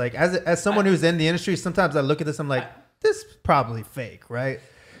press? Like, as someone who's in the industry, sometimes I look at this, I'm like, this is probably fake, right?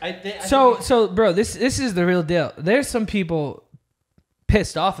 I think So, bro, this is the real deal. There's some people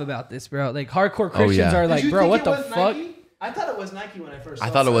pissed off about this, bro. Like, hardcore Christians yeah. are Did like, you bro, think what it the was fuck? Nike? I thought it was Nike when I first. I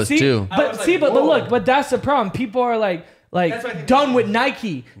saw thought it was See, too. I was like, but whoa. look, but that's the problem. People are like That's why I think done it's- with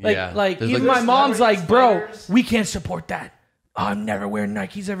Nike. Like, Yeah. like There's even like- my mom's celebrities, like, bro, fighters. we can't support that. I'm never wearing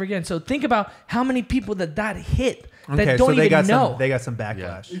Nikes ever again. So think about how many people that hit that don't they even got know. they got some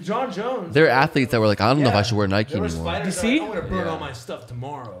backlash. John Jones. There are athletes that were like, I don't know if I Yeah. should wear Nike There was anymore. fighters You that see? were like, I'm gonna burn Yeah. all my stuff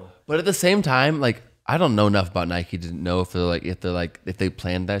tomorrow. But at the same time, like I don't know enough about Nike to know if they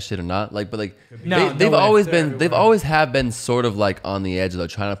planned that shit or not. Like, but like No, they've no way. always They're been they've everywhere. always have been sort of like on the edge of like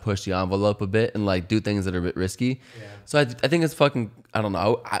trying to push the envelope a bit and like do things that are a bit risky. Yeah. So I think it's fucking. I don't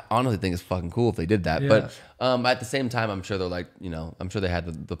know. I honestly think it's fucking cool if they did that. Yeah. But at the same time, I'm sure they're like I'm sure they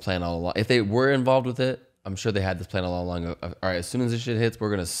had the plan all along. If they were involved with it, I'm sure they had this plan all along. All right, as soon as this shit hits,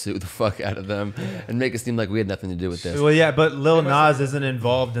 we're gonna sue the fuck out of them and make it seem like we had nothing to do with this. Well, yeah, but Lil Nas isn't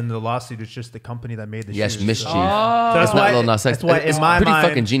involved in the lawsuit. It's just the company that made the Yes, shoes. Mischief. So that's It's not why. Lil Nas X. That's why It's in my pretty mind,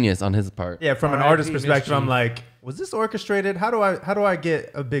 fucking genius on his part. yeah, from an R.I.P. artist perspective, I'm Mischief. like, was this orchestrated? How do I get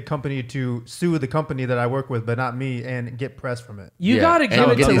a big company to sue the company that I work with, but not me, and get press from it? You Yeah, gotta and give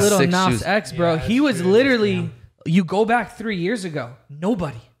it get to these Little 6 Nas shoes. X, bro. Yeah, He it's was true. literally. You go back 3 years ago,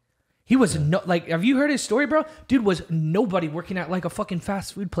 nobody. He was have you heard his story, bro? Dude was nobody working at like a fucking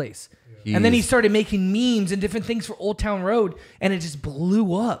fast food place. And then he started making memes and different things for Old Town Road, and it just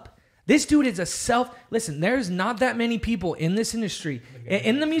blew up. This dude is listen, there's not that many people in this industry.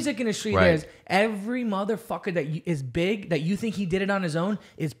 In the music industry, there's every motherfucker that is big that you think he did it on his own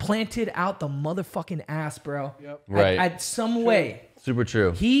is planted out the motherfucking ass, bro. Yep. Right. At some way. Super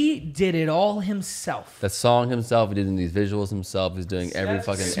true. He did it all himself. That song himself, he did these visuals himself. He's doing every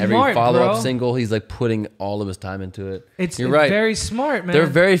Smart, follow-up bro. single. He's like putting all of his time into it. You're right. Very smart, man. There are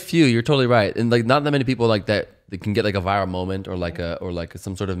very few. You're totally right, and like not that many people like that can get like a viral moment or like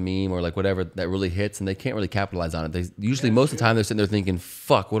some sort of meme or like whatever that really hits, and they can't really capitalize on it. They usually most of the time they're sitting there thinking,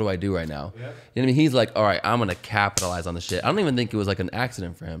 "Fuck, what do I do right now?" Yep. You know what I mean? He's like, "All right, I'm gonna capitalize on the shit." I don't even think it was like an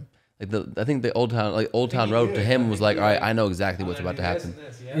accident for him. I think the Old Town Road to him was like, all right, I know exactly what's about to happen.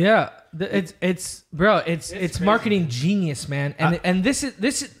 It's marketing genius, man. And this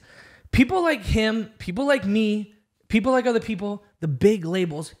is people like him, people like me, people like other people. The big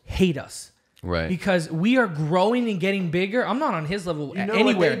labels hate us, right? Because we are growing and getting bigger. I'm not on his level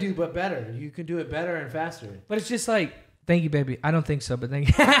anywhere. What they do, but better. You can do it better and faster. But it's just like. Thank you, baby. I don't think so, but thank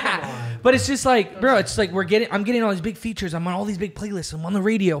you. But it's just like, bro, it's like I'm getting all these big features. I'm on all these big playlists. I'm on the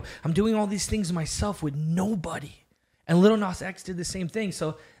radio. I'm doing all these things myself with nobody. And Lil Nas X did the same thing.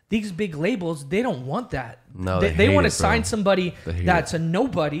 So these big labels, they don't want that. No, they want to sign somebody that's a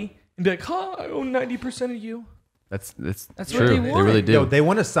nobody and be like, I own 90% of you. That's true. What they want. They really do. Yo, they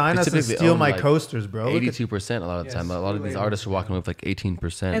want to sign us and steal my coasters, bro. 82% a lot of the time. A lot of these artists are walking away with like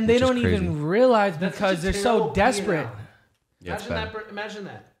 18%. And they don't even realize because they're so desperate. Yeah, imagine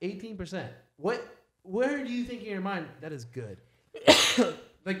that 18%. Where do you think in your mind that is good? It's just a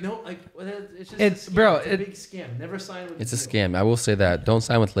big scam. Never sign with. It's a scam. I will say that. Don't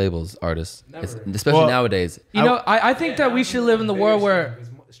sign with labels, artists, especially nowadays. I think that we should live in the world where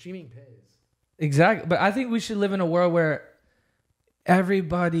streaming pays. Exactly, but I think we should live in a world where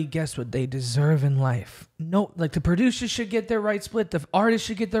everybody gets what they deserve in life. No, like the producers should get their right split. The artists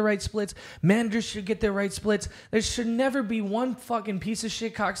should get their right splits. Managers should get their right splits. There should never be one fucking piece of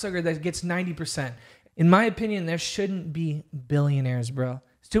shit cocksucker that gets 90%. In my opinion, there shouldn't be billionaires, bro.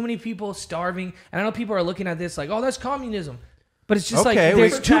 There's too many people starving. And I know people are looking at this like, oh, that's communism. But it's just like,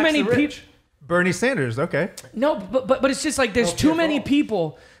 there's too many people. Bernie Sanders, okay. No, but it's just like there's too many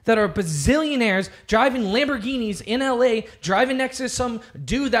people that are bazillionaires driving Lamborghinis in LA, driving next to some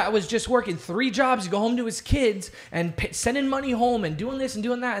dude that was just working 3 jobs to go home to his kids and sending money home and doing this and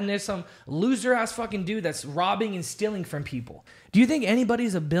doing that. And there's some loser ass fucking dude that's robbing and stealing from people. Do you think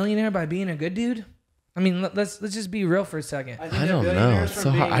anybody's a billionaire by being a good dude? I mean, let's just be real for a second. I don't know. It's so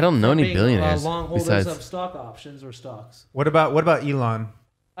hard. I don't know any billionaires long holders besides of stock options or stocks. What about Elon?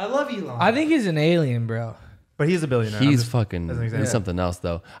 I love Elon. I think he's an alien, bro. But he's a billionaire. He's something else,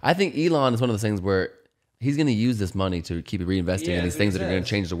 though. I think Elon is one of those things where he's going to use this money to keep reinvesting in these things that are going to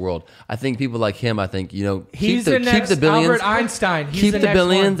change the world. I think people like him, he's the next keep the billions, Albert Einstein. He's keep the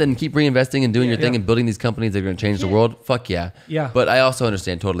billions one. and keep reinvesting and doing your thing and building these companies that are going to change the world. Fuck yeah. Yeah. But I also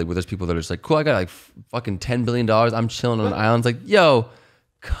understand totally where there's people that are just like, cool, I got like fucking $10 billion. I'm chilling on an island. It's like, yo,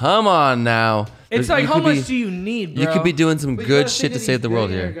 come on now. It's like, how much do you need, bro? You could be doing some good shit to save the world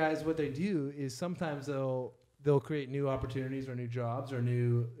here. Guys, what they do is sometimes they'll create new opportunities or new jobs or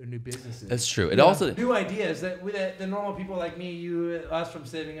new businesses. That's true. It also new ideas that the normal people like me, us from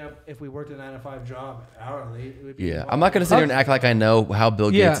saving up. If we worked a 9-to-5 job hourly, it would be I'm not gonna sit here and act like I know how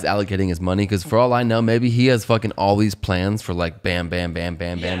Bill Gates is allocating his money because for all I know, maybe he has fucking all these plans for like bam, bam, bam,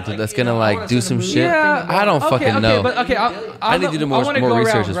 bam, bam. So that's gonna like do some shit. Yeah. I don't fucking know. But I need to do more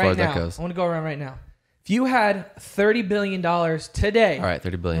research as far as that goes. I want to go around right now. If you had $30 billion today, all right,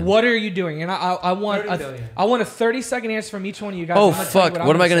 $30 billion. What are you doing? And I want a 30-second answer from each one of you guys. Oh fuck!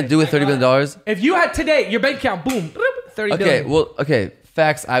 What am I gonna do with $30 billion? If you had today, your bank account, boom, $30 billion. Okay.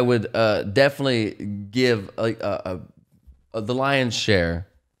 Facts. I would definitely give like the lion's share.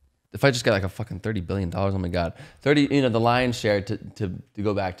 If I just got like a fucking $30 billion, oh my god, the lion's share to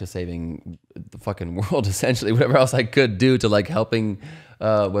go back to saving the fucking world, essentially, whatever else I could do to like helping.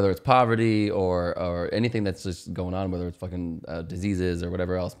 Whether it's poverty or anything that's just going on, whether it's fucking diseases or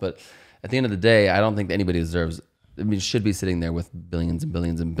whatever else. But at the end of the day, I don't think that anybody should be sitting there with billions and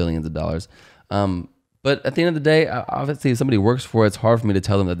billions and billions of dollars. But at the end of the day, obviously, if somebody works for it, it's hard for me to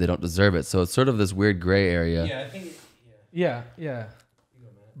tell them that they don't deserve it. So it's sort of this weird gray area. Yeah, I think. Yeah.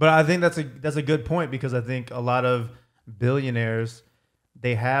 But I think that's a good point because I think a lot of billionaires,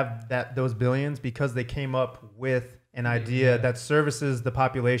 they have those billions because they came up with an idea that services the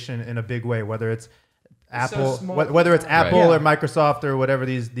population in a big way, whether it's Apple, whether it's Apple or Microsoft or whatever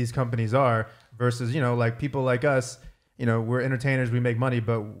these companies are, versus like people like us. we're entertainers, we make money,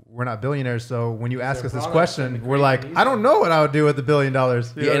 but we're not billionaires. So when you ask us this product question, and we're like, I don't know what I would do with $1 billion. You know Yeah,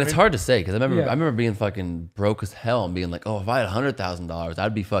 what and I it's mean? hard to say because I remember being fucking broke as hell and being like, oh, if I had $100,000,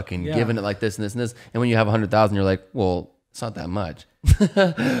 I'd be fucking giving it like this and this and this. And when you have 100,000, you're like, well, it's not that much, but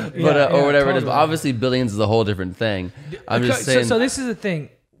or whatever it is. But obviously, billions is a whole different thing. I'm just saying. So this is the thing.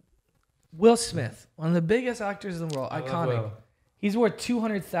 Will Smith, one of the biggest actors in the world, iconic. He's worth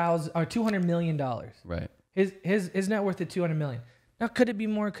 $200 million. Right. His net worth is $200 million. Now, could it be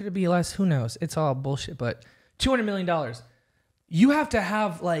more? Could it be less? Who knows? It's all bullshit. But $200 million. You have to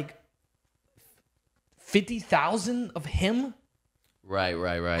have like 50,000 of him. Right.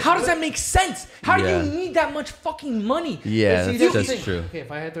 How does that make sense? How do you need that much fucking money? Yeah, that's true. Okay,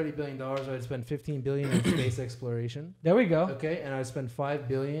 if I had $30 billion, I'd spend $15 billion in space exploration. There we go. Okay, and I'd spend $5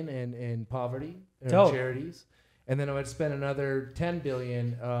 billion in poverty and Dope. charities. And then I would spend another $10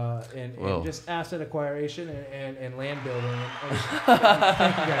 billion in just asset acquisition and land building.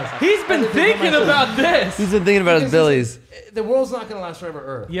 Thank you guys. He's been thinking about this. He's been thinking about his billies. The world's not going to last forever.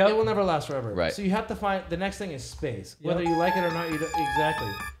 Earth. Yep. It will never last forever. Right. So you have to find the next thing is space. Whether you like it or not,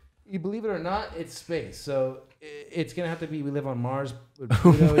 exactly. You believe it or not, it's space. So it's gonna have to be. We live on Mars.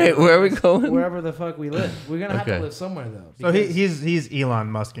 Pluto, Wait, where are we going? Wherever the fuck we live, we're gonna have to live somewhere though. So he's Elon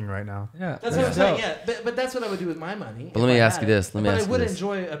Musking right now. Yeah, that's what I'm saying. Yeah, but that's what I would do with my money. But let me ask you this. But I would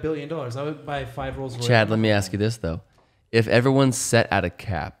enjoy $1 billion. I would buy 5 Rolls Royce. Chad, let me ask you this though: if everyone's set at a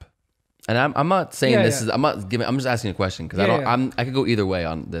cap, and I'm not saying this is I'm just asking a question because I could go either way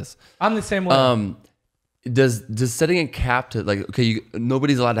on this. I'm the same way. Does setting a cap to like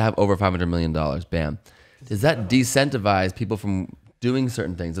nobody's allowed to have over $500 million? Bam. Does that decentivize people from doing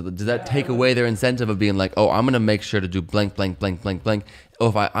certain things? Does that take away their incentive of being like, oh, I'm gonna make sure to do blank, blank, blank, blank, blank. Oh,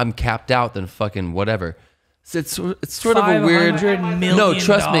 if I'm capped out, then fucking whatever. So it's sort of a weird. No,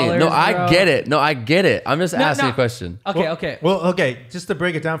 trust me. No, I get it. I'm just asking a question. Okay. Well, just to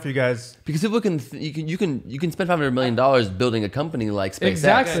break it down for you guys, because people can you can spend $500 million building a company like SpaceX.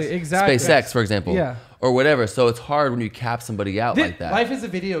 Exactly. SpaceX, for example. Yeah. Or whatever. So it's hard when you cap somebody out like that. Life is a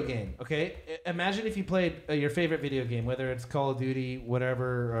video game, okay? Imagine if you played your favorite video game, whether it's Call of Duty, whatever,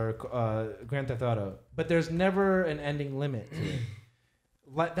 or Grand Theft Auto, but there's never an ending limit to it.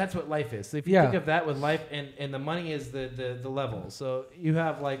 That's what life is. So if you think of that with life, and the money is the level. So you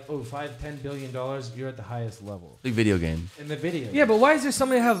have like $5-10 billion, you're at the highest level. Big video game. In the video. Yeah, but why is there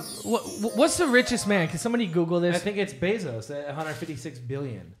somebody have what's the richest man? Can somebody Google this? I think it's Bezos at 156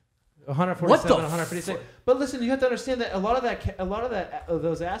 billion. 147, 156. But listen, you have to understand that a lot of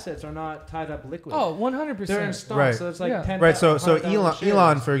those assets are not tied up liquid. Oh, 100%. They're in stocks, right. so it's like 10. Right. So 100,000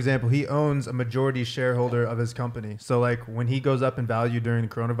 Elon, for example, he owns a majority shareholder of his company. So like when he goes up in value during the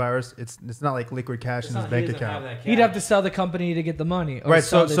coronavirus, it's not like liquid cash in his bank account. He'd have to sell the company to get the money. Right.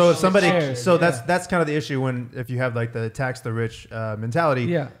 So if somebody, that's kind of the issue if you have like the tax the rich mentality.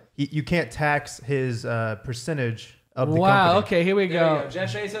 Yeah. You can't tax his percentage of the company. Wow. Okay. Here we go.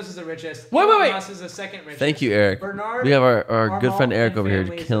 Jeff Bezos is the richest. Wait. Musk is the second richest. Thank you, Eric. Bernard, we have our good friend Eric over here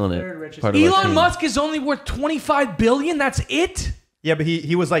killing it. Elon Musk is only worth $25 billion. That's it. Yeah, but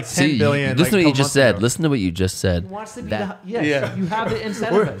he was like 10 billion. Listen to what you just said. Ago. Listen to what you just said. He wants to be you have the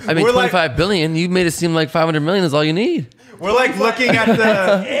incentive. I mean, 25 billion. You made it seem like 500 million is all you need. We're like looking at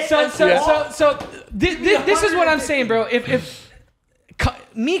the. So this is what I'm saying, bro. If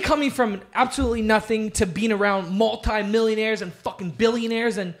me coming from absolutely nothing to being around multi-millionaires and fucking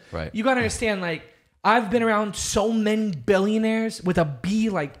billionaires, and you gotta understand, like, I've been around so many billionaires with a B.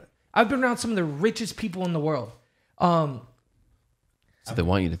 Like, I've been around some of the richest people in the world. So they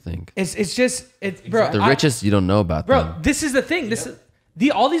want you to think. It's just bro. The richest you don't know about bro. them. This is the thing. This is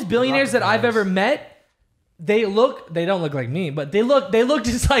all these billionaires that I've ever met. They don't look like me, but they look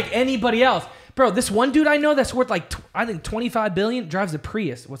just like anybody else. Bro, this one dude I know that's worth like I think 25 billion drives a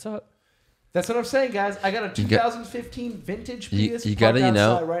Prius. What's up? That's what I'm saying, guys. I got a 2015 vintage Prius. You gotta,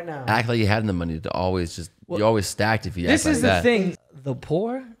 right now. Act like you had the money to always you're always stacked if you act like that. This is the thing. The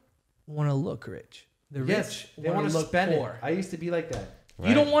poor want to look rich. The rich they want to look spend poor. it. I used to be like that. Right.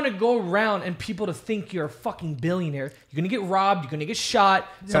 You don't want to go around and people to think you're a fucking billionaire. You're going to get robbed. You're going to get shot.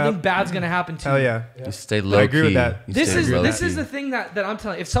 Something bad's going to happen to you. Hell yeah. You stay low key. I agree with that. This is the thing that I'm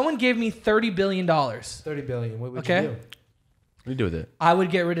telling you. If someone gave me $30 billion. $30 billion. What would you do? What do you do with it? I would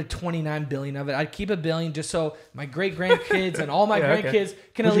get rid of 29 billion of it. I'd keep $1 billion just so my great grandkids and all my grandkids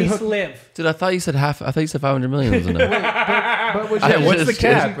can at least live. Dude, I thought you said half. I thought you said 500 million was enough. But would you, what's the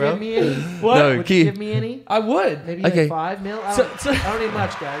cap, bro? Give me any? What? No, would you give me any? I would. Maybe like $5 million. I don't need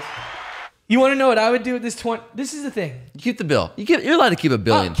much, guys. You want to know what I would do with this 20? This is the thing. You keep the bill. You're allowed to keep $1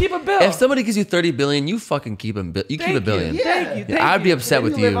 billion. Keep a bill. If somebody gives you $30 billion, you fucking keep them. You keep $1 billion. Thank you. I'd be upset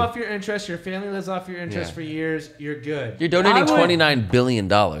with You live you. off your interest. Your family lives off your interest for years. You're good. You're donating $29 billion. You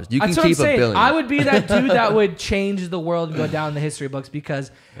can keep $1 billion. I would be that dude that would change the world and go down in the history books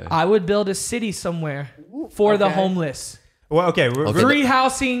because I would build a city somewhere for the homeless. Well, okay. Free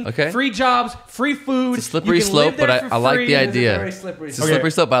housing, free jobs, free food. It's a slippery slope, but I like the idea. It's a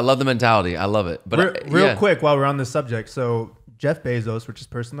slippery slope, but I love the mentality. I love it. But real quick, while we're on this subject, so Jeff Bezos, richest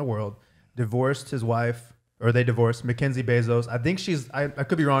person in the world, divorced his wife, or they divorced, Mackenzie Bezos. I think I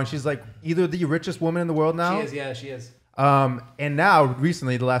could be wrong. She's like either the richest woman in the world now. She is, yeah, she is. And now,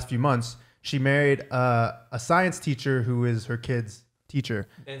 recently, the last few months, she married a science teacher who is her kid's teacher.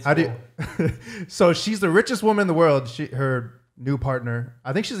 So she's the richest woman in the world. Her new partner,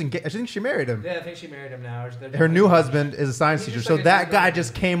 I think she's engaged. I think she married him. Yeah, I think she married him now. Her new husband is a science teacher. So that guy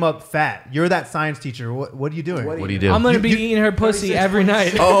just came up fat. You're that science teacher. What are you doing? What do you do? I'm gonna be eating her pussy every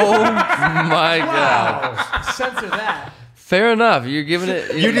night. Oh my god! Censor that. Fair enough. You're giving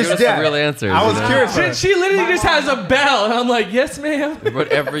it. You're just giving us the real answers. I was curious. She literally just has a bell, and I'm like, yes, ma'am.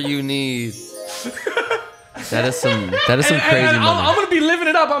 Whatever you need. That is some crazy I'm money. gonna be living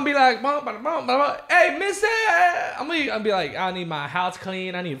it up. I'm gonna be like, hey, miss it. I'm gonna be like, I need my house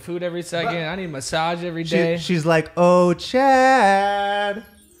clean. I need food every second. I need a massage every day. She's like, oh, Chad.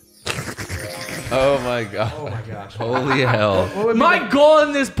 Oh my god. Oh my gosh. Holy hell. My goal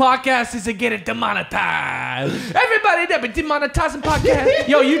in this podcast is to get it demonetized. Everybody that been demonetizing podcast.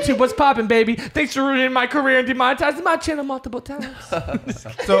 Yo, YouTube, what's popping, baby? Thanks for ruining my career and demonetizing my channel multiple times.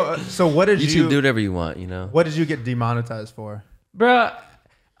 So what did YouTube, do whatever you want, you know? What did you get demonetized for? Bro,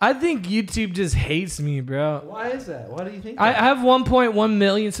 I think YouTube just hates me, bro. Why is that? Why do you think I that? have 1.1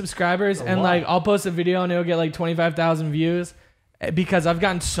 million subscribers, and lot. like I'll post a video and it'll get like 25,000 views. Because I've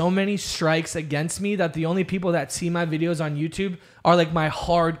gotten so many strikes against me that the only people that see my videos on YouTube are like my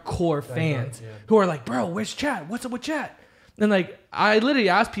hardcore fans who are like, bro, where's chat? What's up with chat? And like, I literally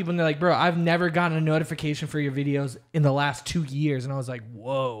ask people and they're like, bro, I've never gotten a notification for your videos in the last 2 years. And I was like,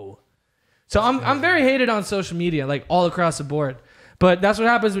 whoa. So I'm very hated on social media, like all across the board. But that's what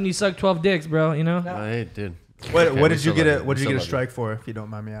happens when you suck 12 dicks, bro, you know? Hey, dude. What did you get a strike for, if you don't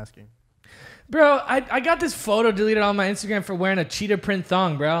mind me asking? Bro, I got this photo deleted on my Instagram for wearing a cheetah print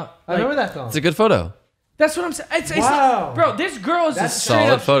thong, bro. I remember that song. It's a good photo. That's what I'm saying. It's Wow. bro, this girl is That's just straight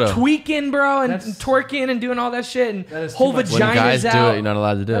solid up photo. tweaking, bro, and That's- twerking and doing all that shit, and That is whole too much. When vagina's guys do out. it, you're not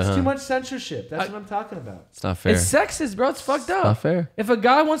allowed to do it, That's huh? too much censorship. That's what I'm talking about. It's not fair. It's sexist, bro. It's fucked up. not fair. If a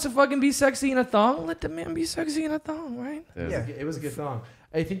guy wants to fucking be sexy in a thong, let the man be sexy in a thong, right? Yeah, it was a good song.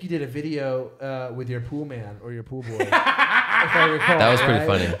 I think you did a video with your pool man or your pool boy. If I recall, That was pretty right?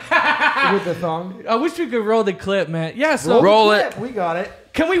 funny. With the thong. I wish we could roll the clip, man. Yeah, so Roll the it. clip. We got it.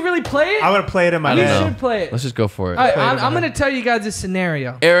 can we really play it? I'm gonna play it in my We don't head. know. should play it. Let's just go for it. All right, Play it in my I'm head. gonna tell you guys a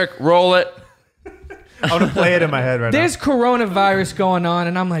scenario. Eric, roll it. I'm gonna play it in my head right There's coronavirus going on,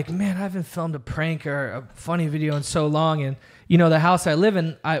 and I'm like, man, I haven't filmed a prank or a funny video in so long. And you know, the house I live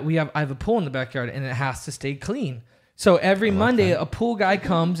in, I have a pool in the backyard, and it has to stay clean. So every Monday, a pool guy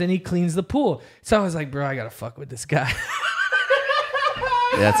comes and he cleans the pool. So I was like, bro, I gotta fuck with this guy.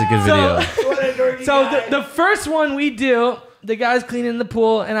 Yeah, that's a good video. So the first one we do, the guy's cleaning the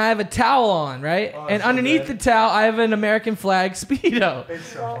pool, and I have a towel on, right? And underneath the towel, I have an American flag Speedo.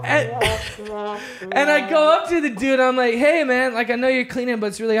 And I go up to the dude, I'm like, hey, man, like, I know you're cleaning, but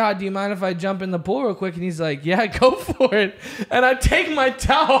it's really hot. Do you mind if I jump in the pool real quick? And he's like, yeah, go for it. And I take my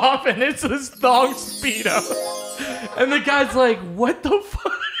towel off, and it's this thong Speedo. And the guy's like, what the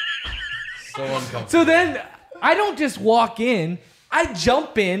fuck? So uncomfortable. So then I don't just walk in, I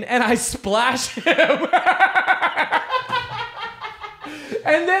jump in and I splash him.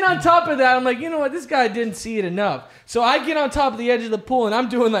 And then on top of that, I'm like, you know what? This guy didn't see it enough. So I get on top of the edge of the pool and I'm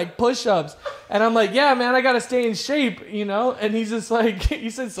doing like push-ups. And I'm like, yeah, man, I got to stay in shape, you know? And he's just like, he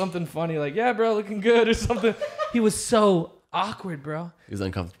said something funny like, yeah, bro, looking good or something. He was so awkward, bro. He was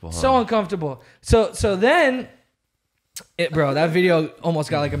uncomfortable, huh? So uncomfortable. So then, bro, that video almost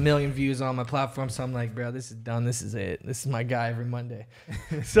got like 1 million views on my platform. So I'm like, bro, this is done. This is it. This is my guy every Monday.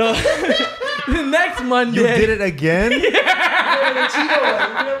 So the next Monday. You did it again?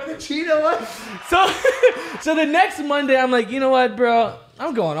 Remember the Cheeto one? So the next Monday, I'm like, you know what, bro?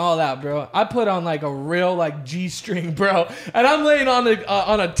 I'm going all out, bro. I put on like a real like G-string, bro. And I'm laying on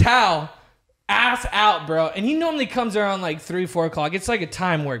a towel ass out, bro. And he normally comes around like 3, 4 o'clock. It's like a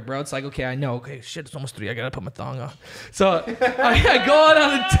time work, bro. It's like, okay, I know. Okay, shit, it's almost 3. I gotta put my thong on. So I go out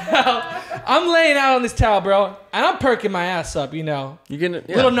on the towel. I'm laying out on this towel, bro, and I'm perking my ass up, you know. You getting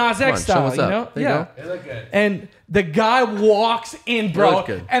Little Nas X style, you know? There you go. They look good. And the guy walks in, bro, look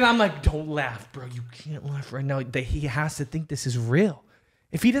good. and I'm like, don't laugh, bro. You can't laugh right now. He has to think this is real.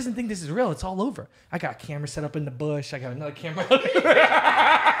 If he doesn't think this is real, it's all over. I got a camera set up in the bush. I got another camera. I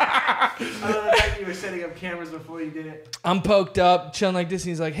love the fact you were setting up cameras before you did it. I'm poked up, chilling like this. And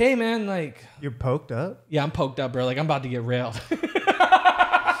he's like, hey, man, like... You're poked up? Yeah, I'm poked up, bro. Like, I'm about to get railed.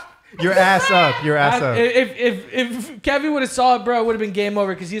 Your ass up. Your ass up. If Kevin would have saw it, bro, it would have been game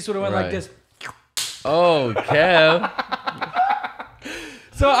over because he just would have went like this. Oh, Kev.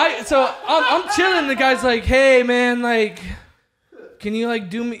 So I'm chilling. The guy's like, hey, man, like... Can you like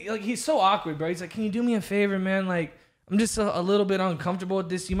do me like he's so awkward, bro. He's like, can you do me a favor, man? Like, I'm just a little bit uncomfortable with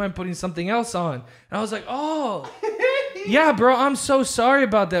this. You mind putting something else on? And I was like, oh, yeah, bro. I'm so sorry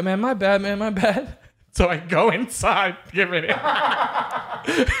about that, man. My bad, man. My bad. So I go inside. Give it. So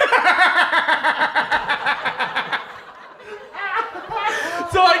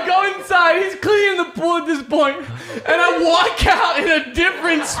I go inside. He's cleaning the pool at this point, and I walk out in a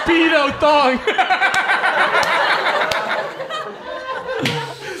different Speedo thong.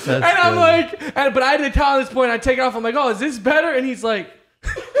 That's and I'm good. like, but I had to tell at this point, I take it off. I'm like, oh, is this better? And he's like,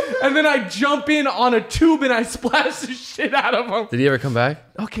 and then I jump in on a tube and I splash the shit out of him. Did he ever come back?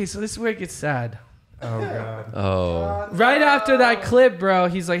 Okay, so this is where it gets sad. Oh, God. Oh. Right after that clip, bro,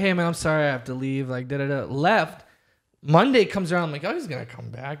 he's like, hey, man, I'm sorry, I have to leave. Like, da-da-da. Left. Monday comes around. I'm like, oh, he's going to come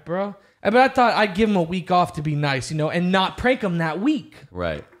back, bro. But I thought I'd give him a week off to be nice, you know, and not prank him that week.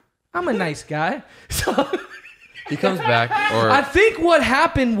 Right. I'm a nice guy. So... He comes back, or I think what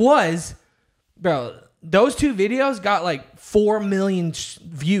happened was, bro, those 2 videos got like 4 million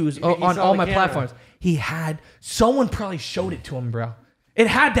views on all my platforms. Someone probably showed it to him, bro. It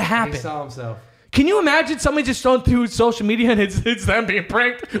had to happen. He saw himself. Can you imagine somebody just throwing through social media and it's them being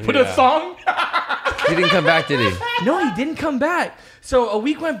pranked with a song? he didn't come back, did he? No, he didn't come back. So a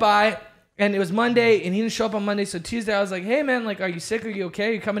week went by. And it was Monday, and he didn't show up on Monday. So Tuesday, I was like, hey, man, like, are you sick? Are you okay?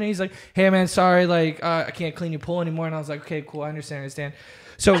 Are you coming in? He's like, hey, man, sorry. Like, I can't clean your pool anymore. And I was like, okay, cool. I understand.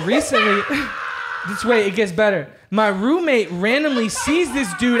 So recently, this way, it gets better. My roommate randomly sees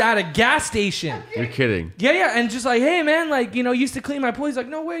this dude at a gas station. You're kidding. Yeah. And just like, hey, man, like, you know, used to clean my pool. He's like,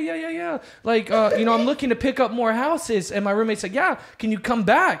 no way. Yeah. Like, you know, I'm looking to pick up more houses. And my roommate's like, yeah, can you come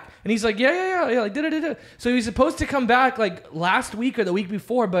back? And he's like, yeah. Like, da-da-da-da. So he was supposed to come back like last week or the week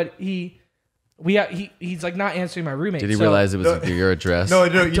before, but he's like not answering my roommate. Did he realize it was your address? No,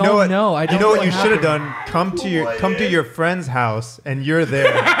 you know what? I don't you know what you happened. should have done? Come to your friend's house, and you're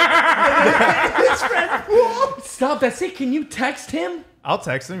there. Stop. That's it. Can you text him? I'll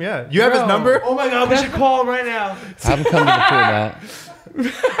text him. Yeah, you have his number. Oh my God, we should call him right now. Have him come to the pool, Matt.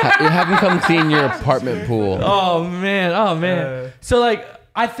 Have him come clean your apartment pool. Oh man. So like,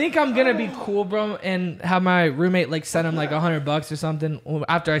 I think I'm gonna be cool, bro, and have my roommate like send him like $100 or something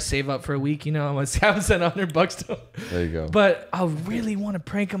after I save up for a week. You know, I'm gonna have him send $100 to him. There you go. But I really want to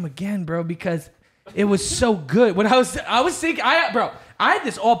prank him again, bro, because it was so good. When I was thinking, I had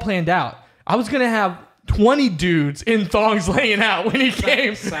this all planned out. I was gonna have 20 dudes in thongs laying out when he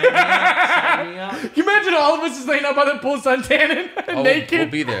came. Sign me up. Can you imagine all of us just laying out by the pool, suntanning, naked? We'll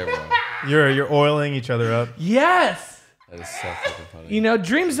be there, bro. You're oiling each other up. Yes. That is so fucking funny. You know,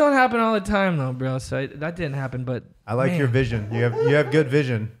 dreams don't happen all the time, though, bro. So that didn't happen, but I like man. your vision. You have good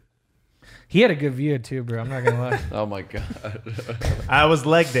vision. He had a good view too, bro. I'm not gonna lie. Oh my God. I was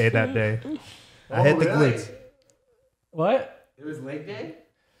leg day that day. I hit the glutes. What? It was leg day?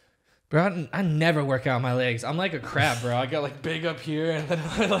 Bro, I never work out my legs. I'm like a crab, bro. I got like big up here, and then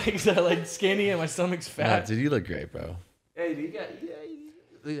my legs are like skinny, and my stomach's Matt, fat. dude, you look great, bro. Hey, dude,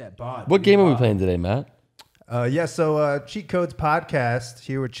 look at that bod. What game are we playing today, Matt? So Cheat Codes Podcast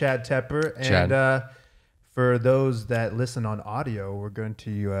here with Chad Tepper. Chad. And for those that listen on audio, we're going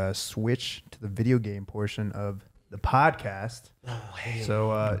to switch to the video game portion of the podcast. Oh, hey.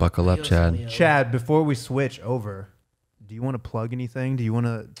 So Buckle up, Chad. Chad, before we switch over, do you want to plug anything? Do you want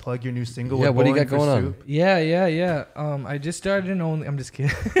to plug your new single? Yeah, with what do you Bowling got for going on? Soup? Yeah. I just started an only. I'm just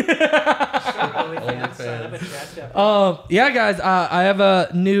kidding. Yeah, guys, I have a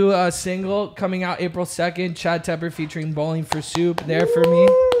new single coming out April 2nd. Chad Tepper featuring Bowling for Soup. There for me.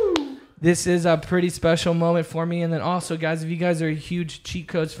 This is a pretty special moment for me. And then also, guys, if you guys are huge Cheat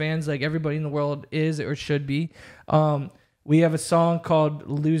Codes fans, like everybody in the world is or should be, we have a song called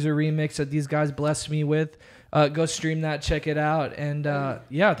Loser Remix that these guys blessed me with. Go stream that, check it out. And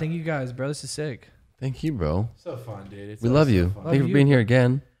yeah, thank you guys, bro. This is sick. Thank you, bro. So fun, dude. It's We love you. fun. Thank you for being here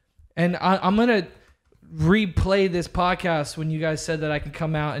again. And I'm gonna replay this podcast when you guys said that I could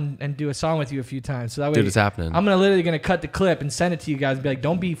come out and do a song with you a few times. So that way, Dude, it's happening. I'm literally gonna cut the clip and send it to you guys and be like,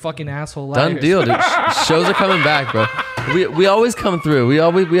 don't be fucking asshole liars. Done deal, dude. Shows are coming back, bro. We always come through. We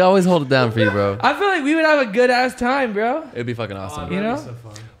always hold it down for you, bro. I feel like we would have a good ass time, bro. It'd be fucking awesome. You know? So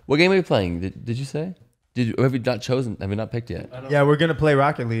fun. What game are you playing? Did you say? Have you not chosen? Have you not picked yet? Yeah, we're gonna play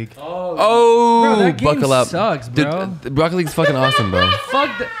Rocket League. Oh, Bro, that game buckle up. sucks, bro. Dude, Rocket League's fucking awesome, bro.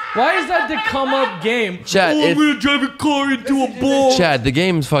 Fuck that. Why is that the come up game? Chad, I'm gonna drive a car into a ball. Chad, the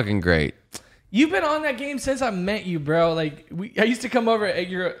game's fucking great. You've been on that game since I met you, bro. Like I used to come over at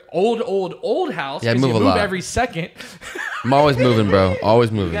your old house. Yeah, I 'cause move you a move lot. every second. I'm always moving, bro. Always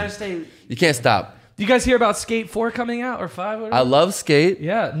You moving. gotta stay. You can't stop. Do you guys hear about Skate 4 coming out or 5? Whatever? I love Skate.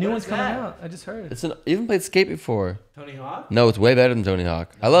 Yeah, new What one's is coming that? out. I just heard. You even played Skate before. Tony Hawk. No, it's way better than Tony Hawk.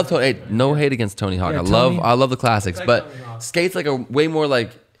 I love Tony. Hey, no hate against Tony Hawk. Yeah, I love the classics, Like but Tony Hawk. Skate's like a way more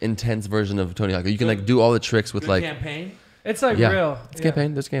like intense version of Tony Hawk. You can like do all the tricks with Good like campaign. It's like yeah. real. It's Yeah.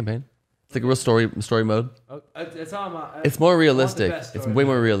 campaign. There's campaign. It's like a real story mode. Oh, it's on my. It's more I want the realistic. best It's story way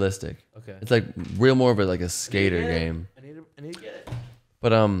more mode. realistic. Okay. It's like real more of a, like a I skater need to get it. game. I need to get it.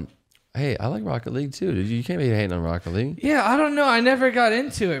 But hey, I like Rocket League too. Dude. You can't be hating on Rocket League. Yeah, I don't know. I never got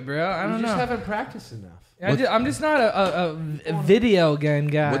into it, bro. I You don't just know. haven't practiced enough. I'm just not a video game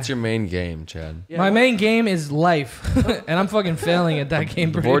guy. What's your main game, Chad? Yeah, My what- main game is life, and I'm fucking failing at that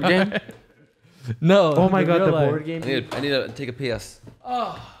game. pretty board hard. game? No. Oh my god, real the life. board game. I need to take a PS.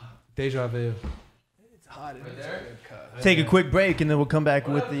 Deja vu. Take a quick break and then we'll come back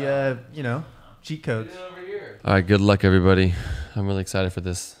with the cheat codes. All right, good luck, everybody. I'm really excited for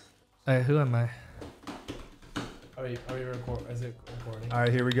this. Hey, who am I? Are we recording? Is it recording? All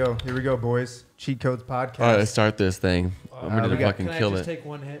right, here we go. Here we go, boys. Cheat codes podcast. All right, let's start this thing. I'm ready we to got- fucking Can kill I just it. take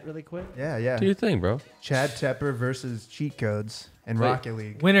one hit really quick? Yeah, yeah. Do your thing, bro. Chad Tepper versus cheat codes and Wait. Rocket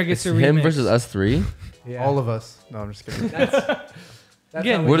League. Winner gets It's a remix. him versus us three. Yeah. All of us. No, I'm just kidding. That's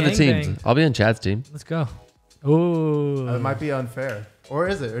Again, how What are the Gangbang. teams? I'll be on Chad's team. Let's go. Ooh. It might be unfair, or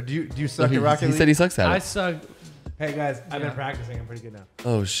is it? Or do you No, suck he at Rocket he League? said he sucks at I it. suck. Hey guys, I've Yeah. been practicing. I'm pretty good now.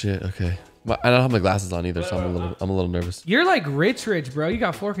 Oh shit. Okay. But I don't have my glasses on either, so I'm a little nervous. You're like rich, bro. You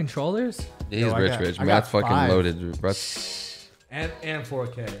got 4 controllers. He's Yo, I rich, got- rich. I got Matt's fucking 5. loaded. Dude. Matt's And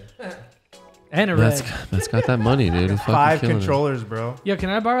 4K. And a red. got that money, dude. He's fucking 5 killing it. controllers, bro. Yo, can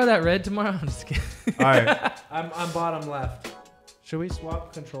I borrow that red tomorrow? I'm just kidding. All right. I'm bottom left. Should we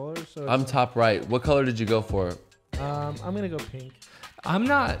swap controllers? So I'm it's- top right. What color did you go for? I'm gonna go pink. I'm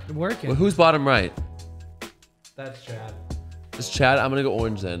not working. Well, who's bottom right? That's Chad. It's Chad. I'm gonna go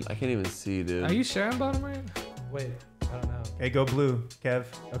orange then. I can't even see, dude. Are you sure I'm bottom right? Wait, I don't know. Hey, go blue, Kev.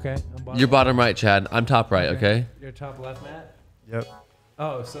 Okay, I'm bottom. You're bottom right, Chad. I'm top right. Okay. You're top left, Matt. Yep.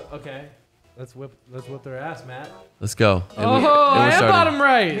 Oh, so okay. Let's whip their ass, Matt. Let's go. And Oh, we- and I we're am starting. bottom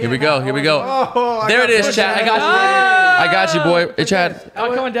right. Here we go. Here we go. Oh, There it is, Chad. I got you. I got you, boy. Hey, Chad.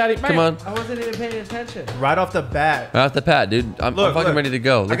 Oh, come on, daddy. Come on. I wasn't even paying attention. Right off the bat. Right off the pat, dude. I'm Look, fucking look. ready to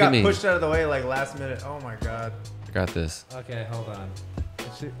go. I Look got at me. pushed out of the way like last minute. Oh my god. I got this. Okay, hold on.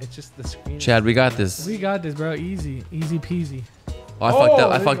 It's just the screen. Chad, we got this. We got this, bro. Easy peasy. Oh, I fucked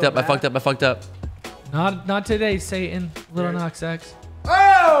up. I there fucked you up. go, I fucked up. I fucked up. Not today, Satan. Little Knox X.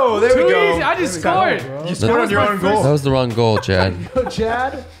 Oh, there we Too go. easy. I just There we go. scored. bro. You scored on your own goal. That was the wrong goal, Chad. Yo,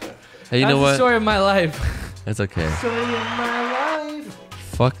 Chad. Hey, you That's know the what? story of my life. It's okay. Story of my life.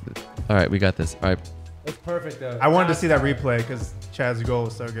 Fuck. All right, we got this. All right, It's perfect though. I wanted to see that replay because Chad's goal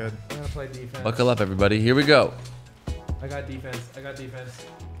was so good. I'm gonna play defense. buckle up, everybody. Here we go. I got defense.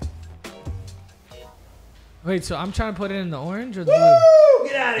 Wait, so I'm trying to put it in the orange or the blue? Woo!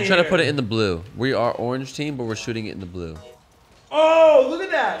 Get out of I'm here. trying to put it in the blue. We are orange team, but we're shooting it in the blue. Oh, look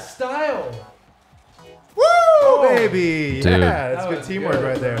at that style. Woo, Oh. baby. Dude. Yeah, that's That good was teamwork good,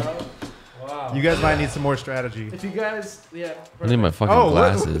 right there. bro. Wow. You guys might need some more strategy. If you guys, yeah. I need my fucking Oh, what?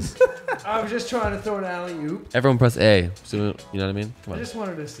 glasses. I was just trying to throw an alley oop. Everyone press A. So, you know what I mean? Come I on. just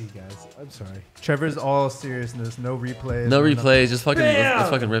wanted to see, guys. I'm sorry. Trevor's all seriousness, no replays. No nothing. replays. Just fucking Bam! let's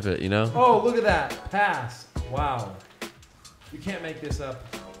fucking rip it. You know? Oh, look at that pass! Wow. You can't make this up.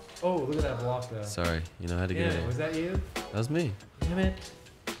 Oh, look at that block though. Sorry. You know I had to get Damn it, it. was that you? That was me. Damn it.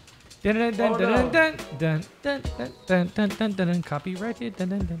 Dun dun dun Oh, dun no. dun dun dun dun dun dun dun dun dun. Copyrighted. Dun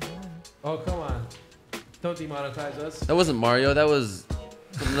dun dun. Oh, come on. Don't demonetize us. That wasn't Mario. That was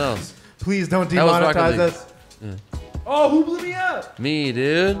something else. Please don't That was Rocket demonetize League. us. Oh, who blew me up? Me,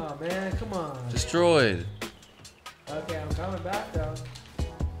 dude. Oh man, come on. Destroyed. Okay, I'm coming back though.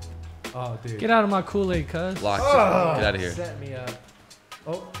 Oh, dude. Get out of my Kool-Aid, cuz. Locked. Oh. Get out of here. Set me up.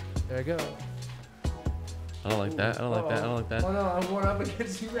 Oh, there I go. I don't like that. I don't like that. I don't like that. Oh no, I'm going up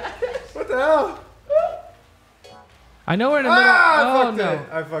against you, Matt. What the hell? I know we're in the middle.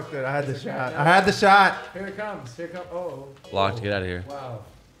 I fucked it. I had the shot. I had the shot. Here it comes. Here it comes. Oh. Locked. Get out of here. Wow.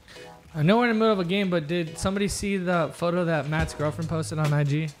 I know we're in the middle of a game, but did somebody see the photo that Matt's girlfriend posted on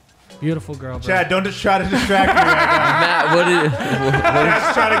IG? Beautiful girl, bro. Chad, don't just try to distract me right now. Matt, what did? I'm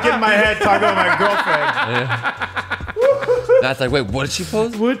just trying to get in my head talking about my girlfriend. Matt's like, wait, what did she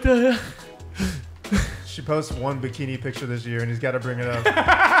post? What the hell? She posts one bikini picture this year, and he's got to bring it up.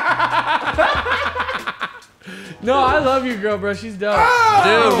 No, I love your girl, bro. She's dope.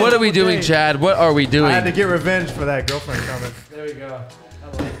 Dude, what are we doing, Chad? What are we doing? I had to get revenge for that girlfriend comment. There we go. I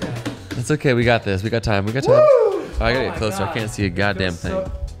like that. It's okay. We got this. We got time. We got time. Oh, I gotta get closer. I can't see a goddamn thing.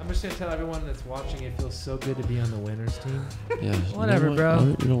 I'm just gonna tell everyone that's watching, it feels so good to be on the winners team. Yeah. Whatever, you know bro.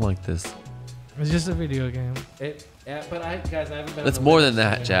 You don't like this. It's just a video game. But guys, I haven't been. It's on the more than winners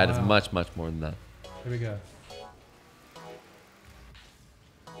that, team Chad. in a It's while. much, much more than that. Here we go.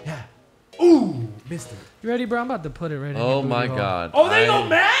 Yeah. Ooh, missed it. You ready, bro? I'm about to put it right in your Oh booty my hole. God. Oh, there you go,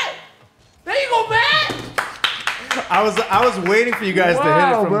 Matt. There you go, Matt. I was waiting for you guys to hit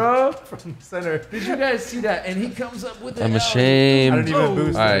Wow, it bro. from center. Did you guys see that? And he comes up with it. I'm I ashamed. didn't even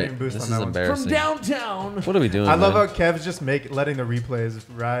boost. All I right, didn't even boost this on is that one. embarrassing. From downtown. What are we doing? I love man? how Kev's just letting the replays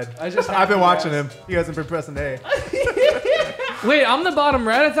ride. I just I've been have watching to him. He hasn't been pressing A. Wait, I'm the bottom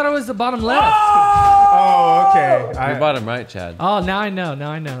right. I thought I was the bottom left. Oh, okay. You're bottom right, Chad. Oh, now I know. Now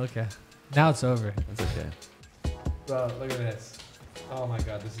I know. Okay. Now it's over. That's okay. Bro, look at this. Oh my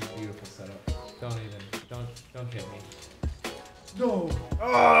God, this is a beautiful setup. Don't kid me. No.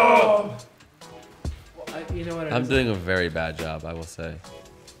 Oh. Well, you know what? It I'm is? doing a very bad job, I will say.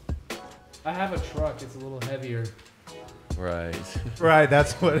 I have a truck. It's a little heavier. Right. Right,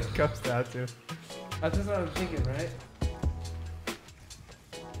 that's what it comes down to. That's just what I'm thinking, right?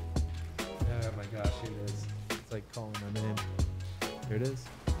 Oh my gosh, here it is. It's like calling my name. Here it is.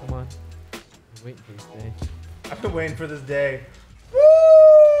 Come on. I'm waiting for this day. I've been waiting for this day.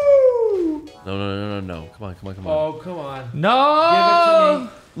 No. Come on. No. Oh, come on. Give it to me.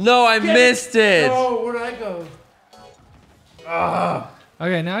 No, I missed it. Oh, where did I go?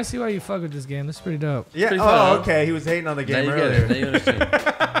 Okay, now I see why you fuck with this game. This is pretty dope. Yeah. Pretty Oh, fun, huh? okay. He was hating on the Now game you get earlier. it. Now you understand.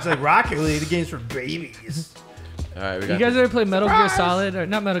 It's like Rocket League. The game's for babies. All right, we You got guys this. ever play Metal Gear Solid? Or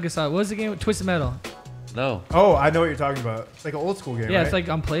not Metal Gear Solid. What was the game? Twisted Metal. No. Oh, I know what you're talking about. It's like an old school game. Yeah, right? it's like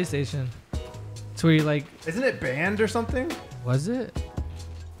on PlayStation. It's where you like, Isn't it banned or something? was it?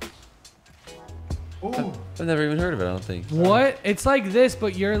 Ooh. I've never even heard of it, I don't think. What? It's like this,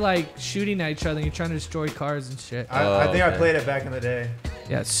 but you're like shooting at each other and you're trying to destroy cars and shit. I think I okay. played it back in the day.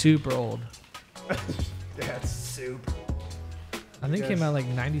 Yeah, it's super old. Yeah, it's soup. I think it came out like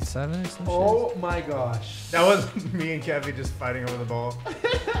 97 or some Oh my gosh. That was me and Kevin just fighting over the ball.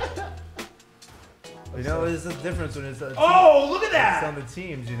 You know, there's a difference when it's a Oh, look at it's that. on the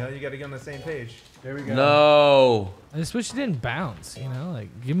teams. You know, you got to get on the same page. There we go. No. shit. I just wish it didn't bounce, you know? Like,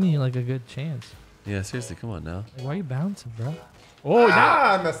 give me like a good chance. Yeah, seriously, come on now. Like, why are you bouncing, bro? Oh,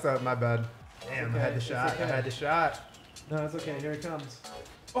 I messed up. My bad. Damn, okay, I had the it's shot. okay. I had the shot. No, it's okay. Here it comes.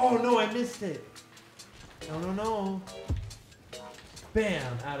 Oh no, I missed it. No.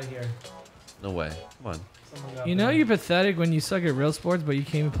 Bam, out of here. No way. Come on. Someone got You know banned. you're pathetic when you suck at real sports, but you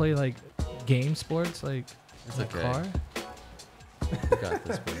can't even play like game sports, like It's a okay. car. We got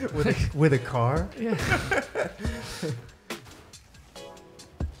this, bro. With a car? Yeah.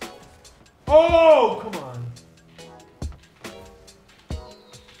 Oh, come on.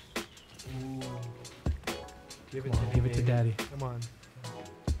 Ooh. Give it to me, Give it to baby. daddy. Come on.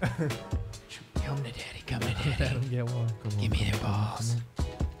 Come to daddy. Come to daddy. Let him get one. Give me the balls.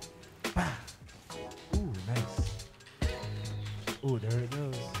 Ooh, nice. Ooh, there it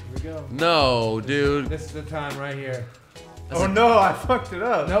goes. Here we go. No, dude. This is the time right here. Oh no, I fucked it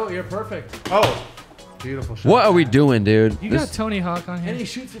up. No, you're perfect. Oh, Beautiful shot. What are we doing, dude? You This- got Tony Hawk on And he here.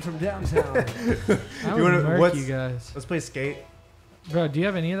 shoots it from downtown. I You would wanna- murk what's- you guys. let's play skate. Bro, do you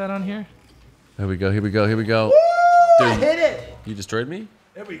have any of that on here? Here we go. Here we go. Here we go. I Dude, hit it. you destroyed me?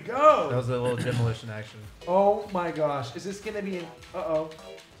 There we That go. was a little demolition action. Oh my gosh. Is this gonna be an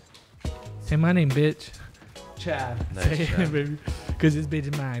Say my name, bitch. Chad? Nice shot. Baby. Cause this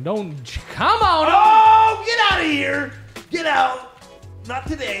bitch is mine. Don't come on. Oh, get out of here. Get out. Not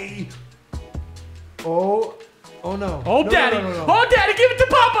today. Oh. Oh no. Oh, No, daddy. No, no, no, no. Oh, daddy, give it to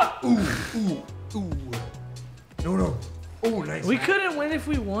Papa. No, no. Oh, nice. We couldn't win if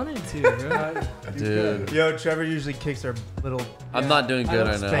we wanted to, bro. Dude. Yo, Trevor usually kicks our little I'm not doing good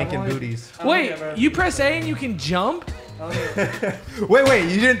right now. spanking only- booties. Wait, you press A and you can jump? Wait,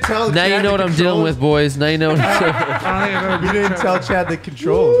 you didn't tell. Now Chad you know the what I'm dealing with, boys. Now you know. You didn't tell Chad the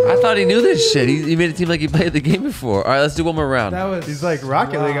controls. I thought he knew this shit. He made it seem like he played the game before. All right, let's do one more round. That was. He's like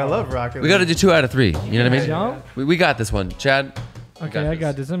Rocket League. I love Rocket League. We got to do 2 out of 3. You know what I mean? Jump? We got this one, Chad. Okay, I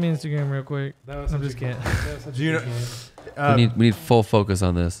got this. Let me Instagram real quick. That was I'm such just a kidding. good- that was such a Do you good know- game. We need full focus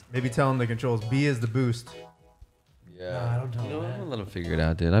on this. Maybe tell him the controls. B is the boost. Nah, don't tell You know him what? that. I'll let him figure it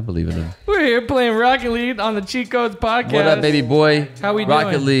out, dude. I believe in him. We're here playing Rocket League on the Cheat Codes podcast. What up, baby boy? How we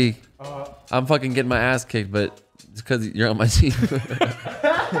Rocket doing? League. Uh, I'm fucking getting my ass kicked, but it's because you're on my team.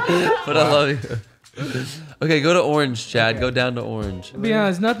 But I love you. Okay, go to orange, Chad. Go down to orange. To be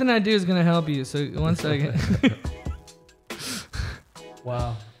honest, nothing I do is gonna help you. So 1 second.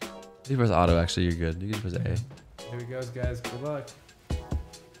 wow. You press auto, actually, you're good. You can press A. Here we go, guys. Good luck.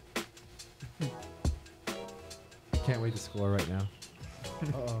 Can't wait to score right now.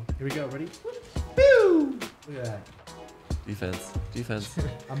 Uh-oh. Here we go. Ready? Woo! Look at that. Defense.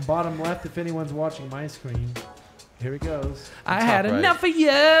 I'm bottom left if anyone's watching my screen. Here it goes. I had right. enough of you.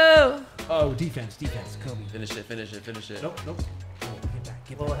 Oh, defense. Kobe. Finish it. Nope. Oh, get back.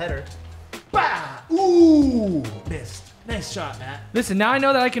 Get Little header. back. Bah! Ooh! Missed. Nice shot, Matt. Listen, now I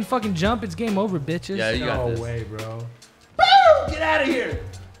know that I can fucking jump. It's game over, bitches. Yeah, you got No this. way, bro. Woo! Get out of here.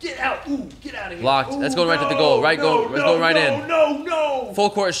 Get out. Ooh, get out of here. Blocked. Ooh, That's going right to the goal. Right goal. Let's go right in. No.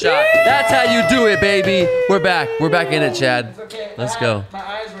 Full court shot. That's how you do it, baby. We're back in it, Chad. It's okay. Let's go. My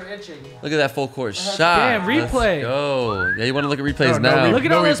eyes were itching. Look at that full court shot. Damn, replay. Let's go. Yeah, you want to look at replays No, now. no Look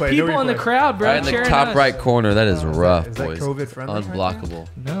at No all those replay, no people in the replay. crowd, bro. Right in the cheering top us. right corner. That is rough, is that boys. COVID friendly right Unblockable.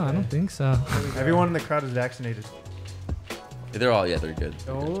 No, I don't think so. Everyone in the crowd is vaccinated. Yeah, they're good.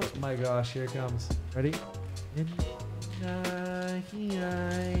 Oh my gosh, here it comes. Ready?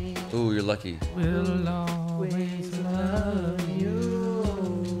 Ooh, you're lucky. We'll always love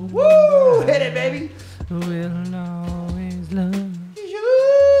you. Woo! Hit it, baby. We'll always love You.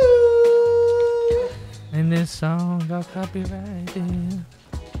 And this song got copyrighted.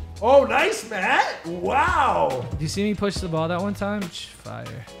 Oh, nice, Matt. Wow. Did you see me push the ball that one time? Fire.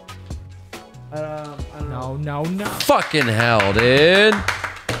 I don't know. No. Fucking hell, dude.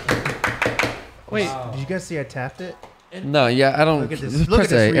 Wait, Wow. Did you guys see I tapped it? No, yeah, I don't. Look at this- Press look at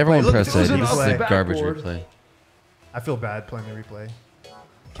this A. Everyone replay. Look press at A. this This is replay. a garbage Backboard. replay. I feel bad playing the replay.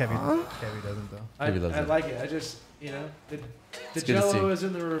 Kevin doesn't though. I Maybe that's I it. like it. I just, the It's good to see. jello is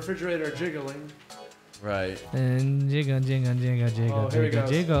in the refrigerator jiggling. Right. and jiggle. Oh, here it Jiggle, goes.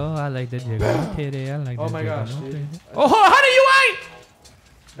 jiggle. I like the jiggle. Kitty, I like the Oh my jiggle. gosh, dude. Oh, how do you wait?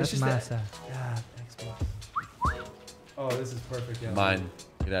 That's just my that- side. God, thanks, man. Oh, this is perfect. Yeah. Mine.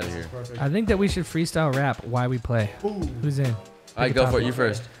 Get out of This here. is perfect. I think that we should freestyle rap why we play. Ooh. Who's in? All right, go for it. You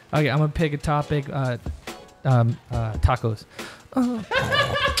first. Okay, I'm gonna pick a topic. Tacos.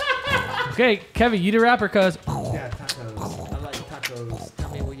 Okay, Kevin, you the rapper, cuz. Yeah, tacos. I like tacos. Tell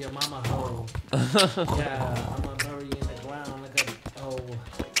me where your mama hoe. Yeah, I'm gonna bury you in the ground like a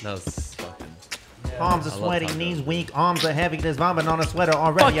That was fucking. yeah. Palms are I love sweaty, tacos. knees weak, arms are heavy. There's vomit on a sweater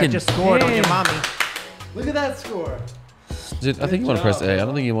already. I Fucking just scored on your damn. mommy. Look at that score. Dude, I think you want to press A. I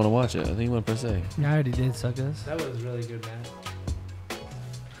don't think you want to watch it. I think you want to press A. I already did, suckers. That was really good, man.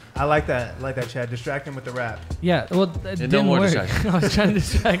 I like that. Chad. Distract him with the rap. Yeah, well, it no didn't more work. distraction. I was trying to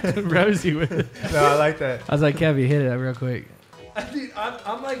distract Rosie with it. No, I like that. I was like, Kevin, hit it real quick. Dude,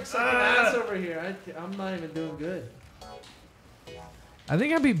 I'm like sucking ass over here. I'm not even doing good. I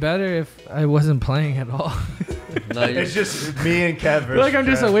think I'd be better if I wasn't playing at all. No, you're, It's just me and Kev. I feel like I'm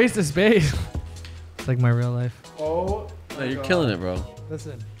just a Trev. waste of space. It's like my real life. Oh, no, you're killing it, bro.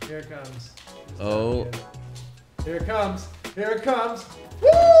 Listen, here it comes. Oh. Here it comes. Here it comes.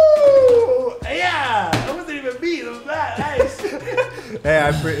 Woo! Yeah! That wasn't even me. That was that. Nice.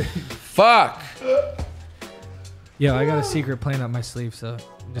 Hey, Fuck. Yo, I got a secret plan up my sleeve, so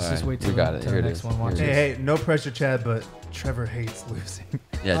just Alright, wait we till, got it. till Here the it next is. one. Here Watch it it. hey, no pressure, Chad, but Trevor hates losing.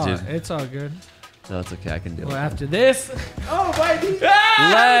 Yeah, Oh, dude. it's all good. No, it's okay. I can do Well, it. after this, Oh, baby. Let's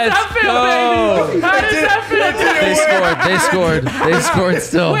how does that feel, go. baby? How does that feel? They scored. They scored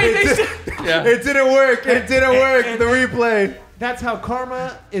still. Wait, they still. Yeah. It didn't work. It didn't work. and- The replay. That's how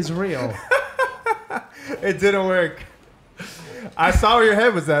karma is real. It didn't work. I saw where your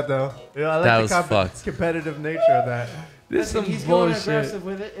head was at, though. Yeah, I like That the was fucked. competitive nature of that. This is Listen, some he's going bullshit. aggressive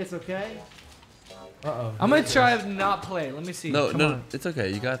with it. It's okay. Uh-oh. I'm gonna try to not play. Let me see. No, Come no, on. it's okay.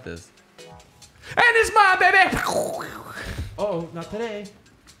 You got this. And it's mine, baby. Uh-oh, not today.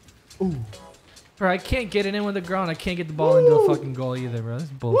 Bro, I can't get it in with the ground. I can't get the ball into the fucking goal either, bro. This is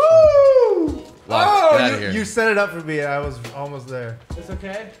bullshit. Woo! Watch. Get out of here. You set it up for me. I was almost there. It's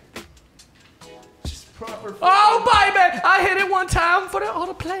okay. Just proper. Oh, baby! I hit it one time for all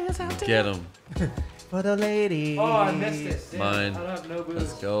the players out there. Get him. for the lady. Oh, I missed it. Damn, Mine. I don't have no booze.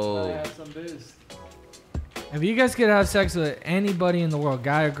 Let's go. I have some booze. If you guys could have sex with anybody in the world,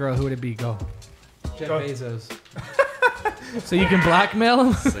 guy or girl, who would it be? Go. Jeff Go. Bezos. So you can blackmail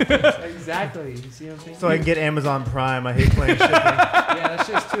him? Exactly. You see what I'm thinking? So I can get Amazon Prime. I hate playing shipping. Yeah, that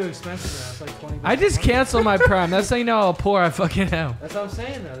shit's too expensive now. It's like 20 bucks I just a month. canceled my Prime. That's how you know how poor I fucking am. That's what I'm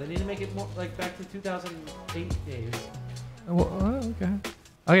saying, though. They need to make it more like back to 2008 days. Okay.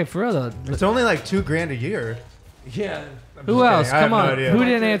 Okay, for real though. It's only like $2,000 a year. Yeah. I'm Who just else? kidding. I have Come no on. idea. Who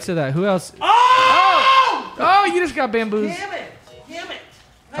didn't answer that? Who else? Oh! Oh, you just got bamboozled. Damn it! Damn it!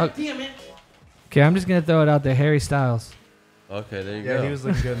 Oh. God damn it! Okay, I'm just gonna throw it out there. Harry Styles. Okay, there you Yeah, go. he was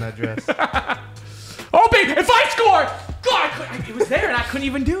looking good in that dress. Oh, babe, if I score, God, it was there and I couldn't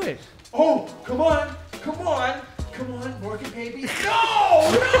even do it. Oh, come on! Come on! Come on, Morgan baby!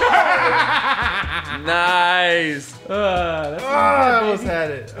 No! Nice. That's I almost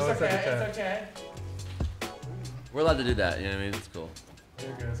had it. I It's almost had okay. the It's okay. We're allowed to do that. You know what I mean? It's cool. There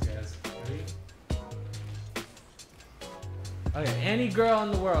it goes, guys. Ready? Okay, any girl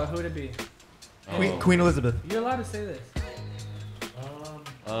in the world, who would it be? tag. Queen Elizabeth. You're allowed to say this.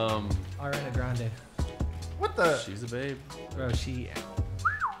 Ariana Grande. What the? She's a babe. Bro, she.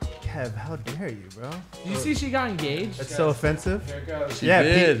 Kev, how dare you, bro? Did you see she got engaged? That's so offensive. Here it goes. She Yeah,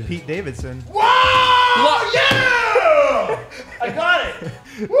 did. Pete Davidson. Whoa! Yeah! I got it!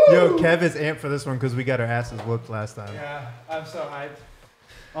 Yo, Kev is amped for this one because we got our asses whooped last time. Yeah, I'm so hyped.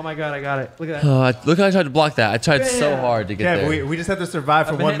 Oh my god, I got it. Look at that. Look how I tried to block that. I tried so Bam. hard to get Kev, there. we just have to survive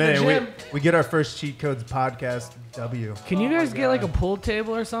for I've been 1 hitting the minute. gym. We get our first Cheat Codes podcast W. Can you Oh my guys get like a God. pool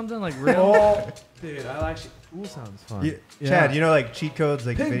table or something? Like real? Oh, dude, I actually. Ooh, sounds fun. Yeah. Chad, you know like cheat codes,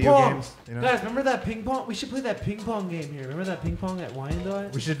 like Ping video pong. games? You know? Guys, remember that ping pong? We should play that ping pong game here. Remember that ping pong at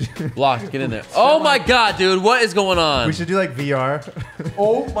Wyandotte? We should do, Blocked. Get in there. Oh my god, dude. What is going on? we should do like VR.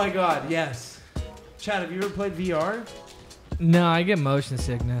 Oh my god, yes. Chad, have you ever played VR? No, I get motion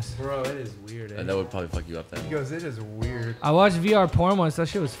sickness. Bro, it is weird. Eh? That would probably fuck you up then. He goes, it is weird. I watched VR porn once. That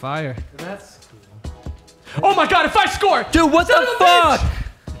shit was fire. That's cool. Oh my god, if I score! Dude, what the fuck?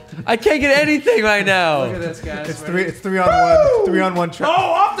 I can't get anything right Look at now. this, guys. It's Ready? three on one. 3-on-1 Oh, trap.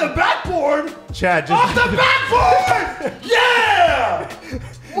 off the backboard! Chad, Off just the backboard! Yeah!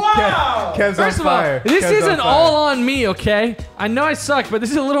 Wow! Kevin's on First of all, fire. this Kevin's isn't on all fire. on me, okay? I know I suck, but this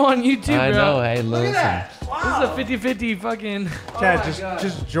is a little on you too, bro. I know. Hey, Look at listen. that! Wow! This is a 50-50 fucking... Chad, Oh my God.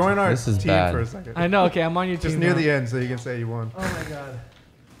 just join our This is team bad. for a second. I know, okay, I'm on your team Just near now. the end so you can say you won. Oh my god.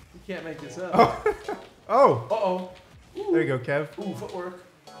 You can't make this up. Oh, Uh-oh. there you go, Kev. Ooh, footwork.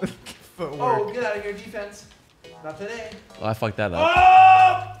 Footwork. Oh, get out of here, defense. Not today. Oh, I fucked that up.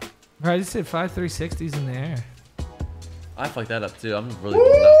 Oh! Bro, I just hit 5 360s in the air. I fucked that up too. I'm really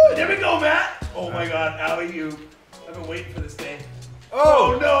not Here we go, Matt. Oh my god, alley-oop. I've been waiting for this day.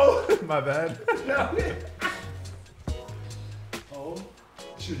 Oh no! My bad. No. Oh,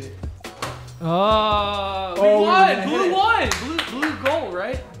 shoot it. Oh, we Oh, won! we're gonna hit Blue it. won! Blue goal,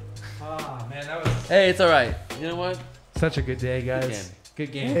 right? Ah, man, that was Hey, it's all right. You know what? such a good day, guys. Again.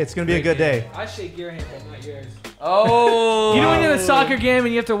 Good game. Hey, it's gonna be a good day. I shake your hand, but not yours. Oh. You know when you're in a soccer game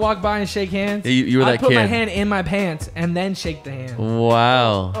and you have to walk by and shake hands? Yeah, you were I that put my kid. hand in my pants and then shake the hand.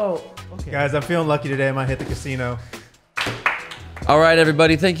 Wow. Oh, okay. Guys, I'm feeling lucky today. I might hit the casino. All right,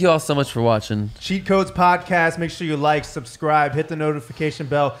 everybody. Thank you all so much for watching. Cheat Codes Podcast. Make sure you like, subscribe, hit the notification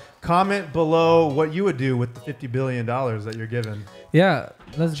bell. Comment below what you would do with the $50 billion that you're given. Yeah,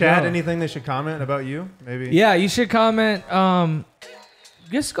 let's Chad, go. anything they should comment about you? Maybe. Yeah, you should comment.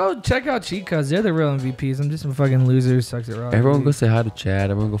 Just go check out Cheat Codes. They're the real MVPs. I'm just some fucking loser who sucks at rock. Everyone go say hi to Chad.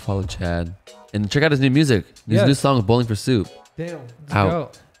 Everyone go follow Chad. And check out his new music. His Yes. new song, Bowling for Soup. Damn. Let's Out.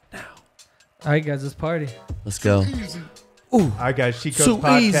 go. All right, guys, let's party. Let's go. All right, guys. Cheat Codes So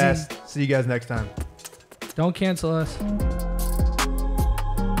Podcast. See you guys next time. Don't cancel us.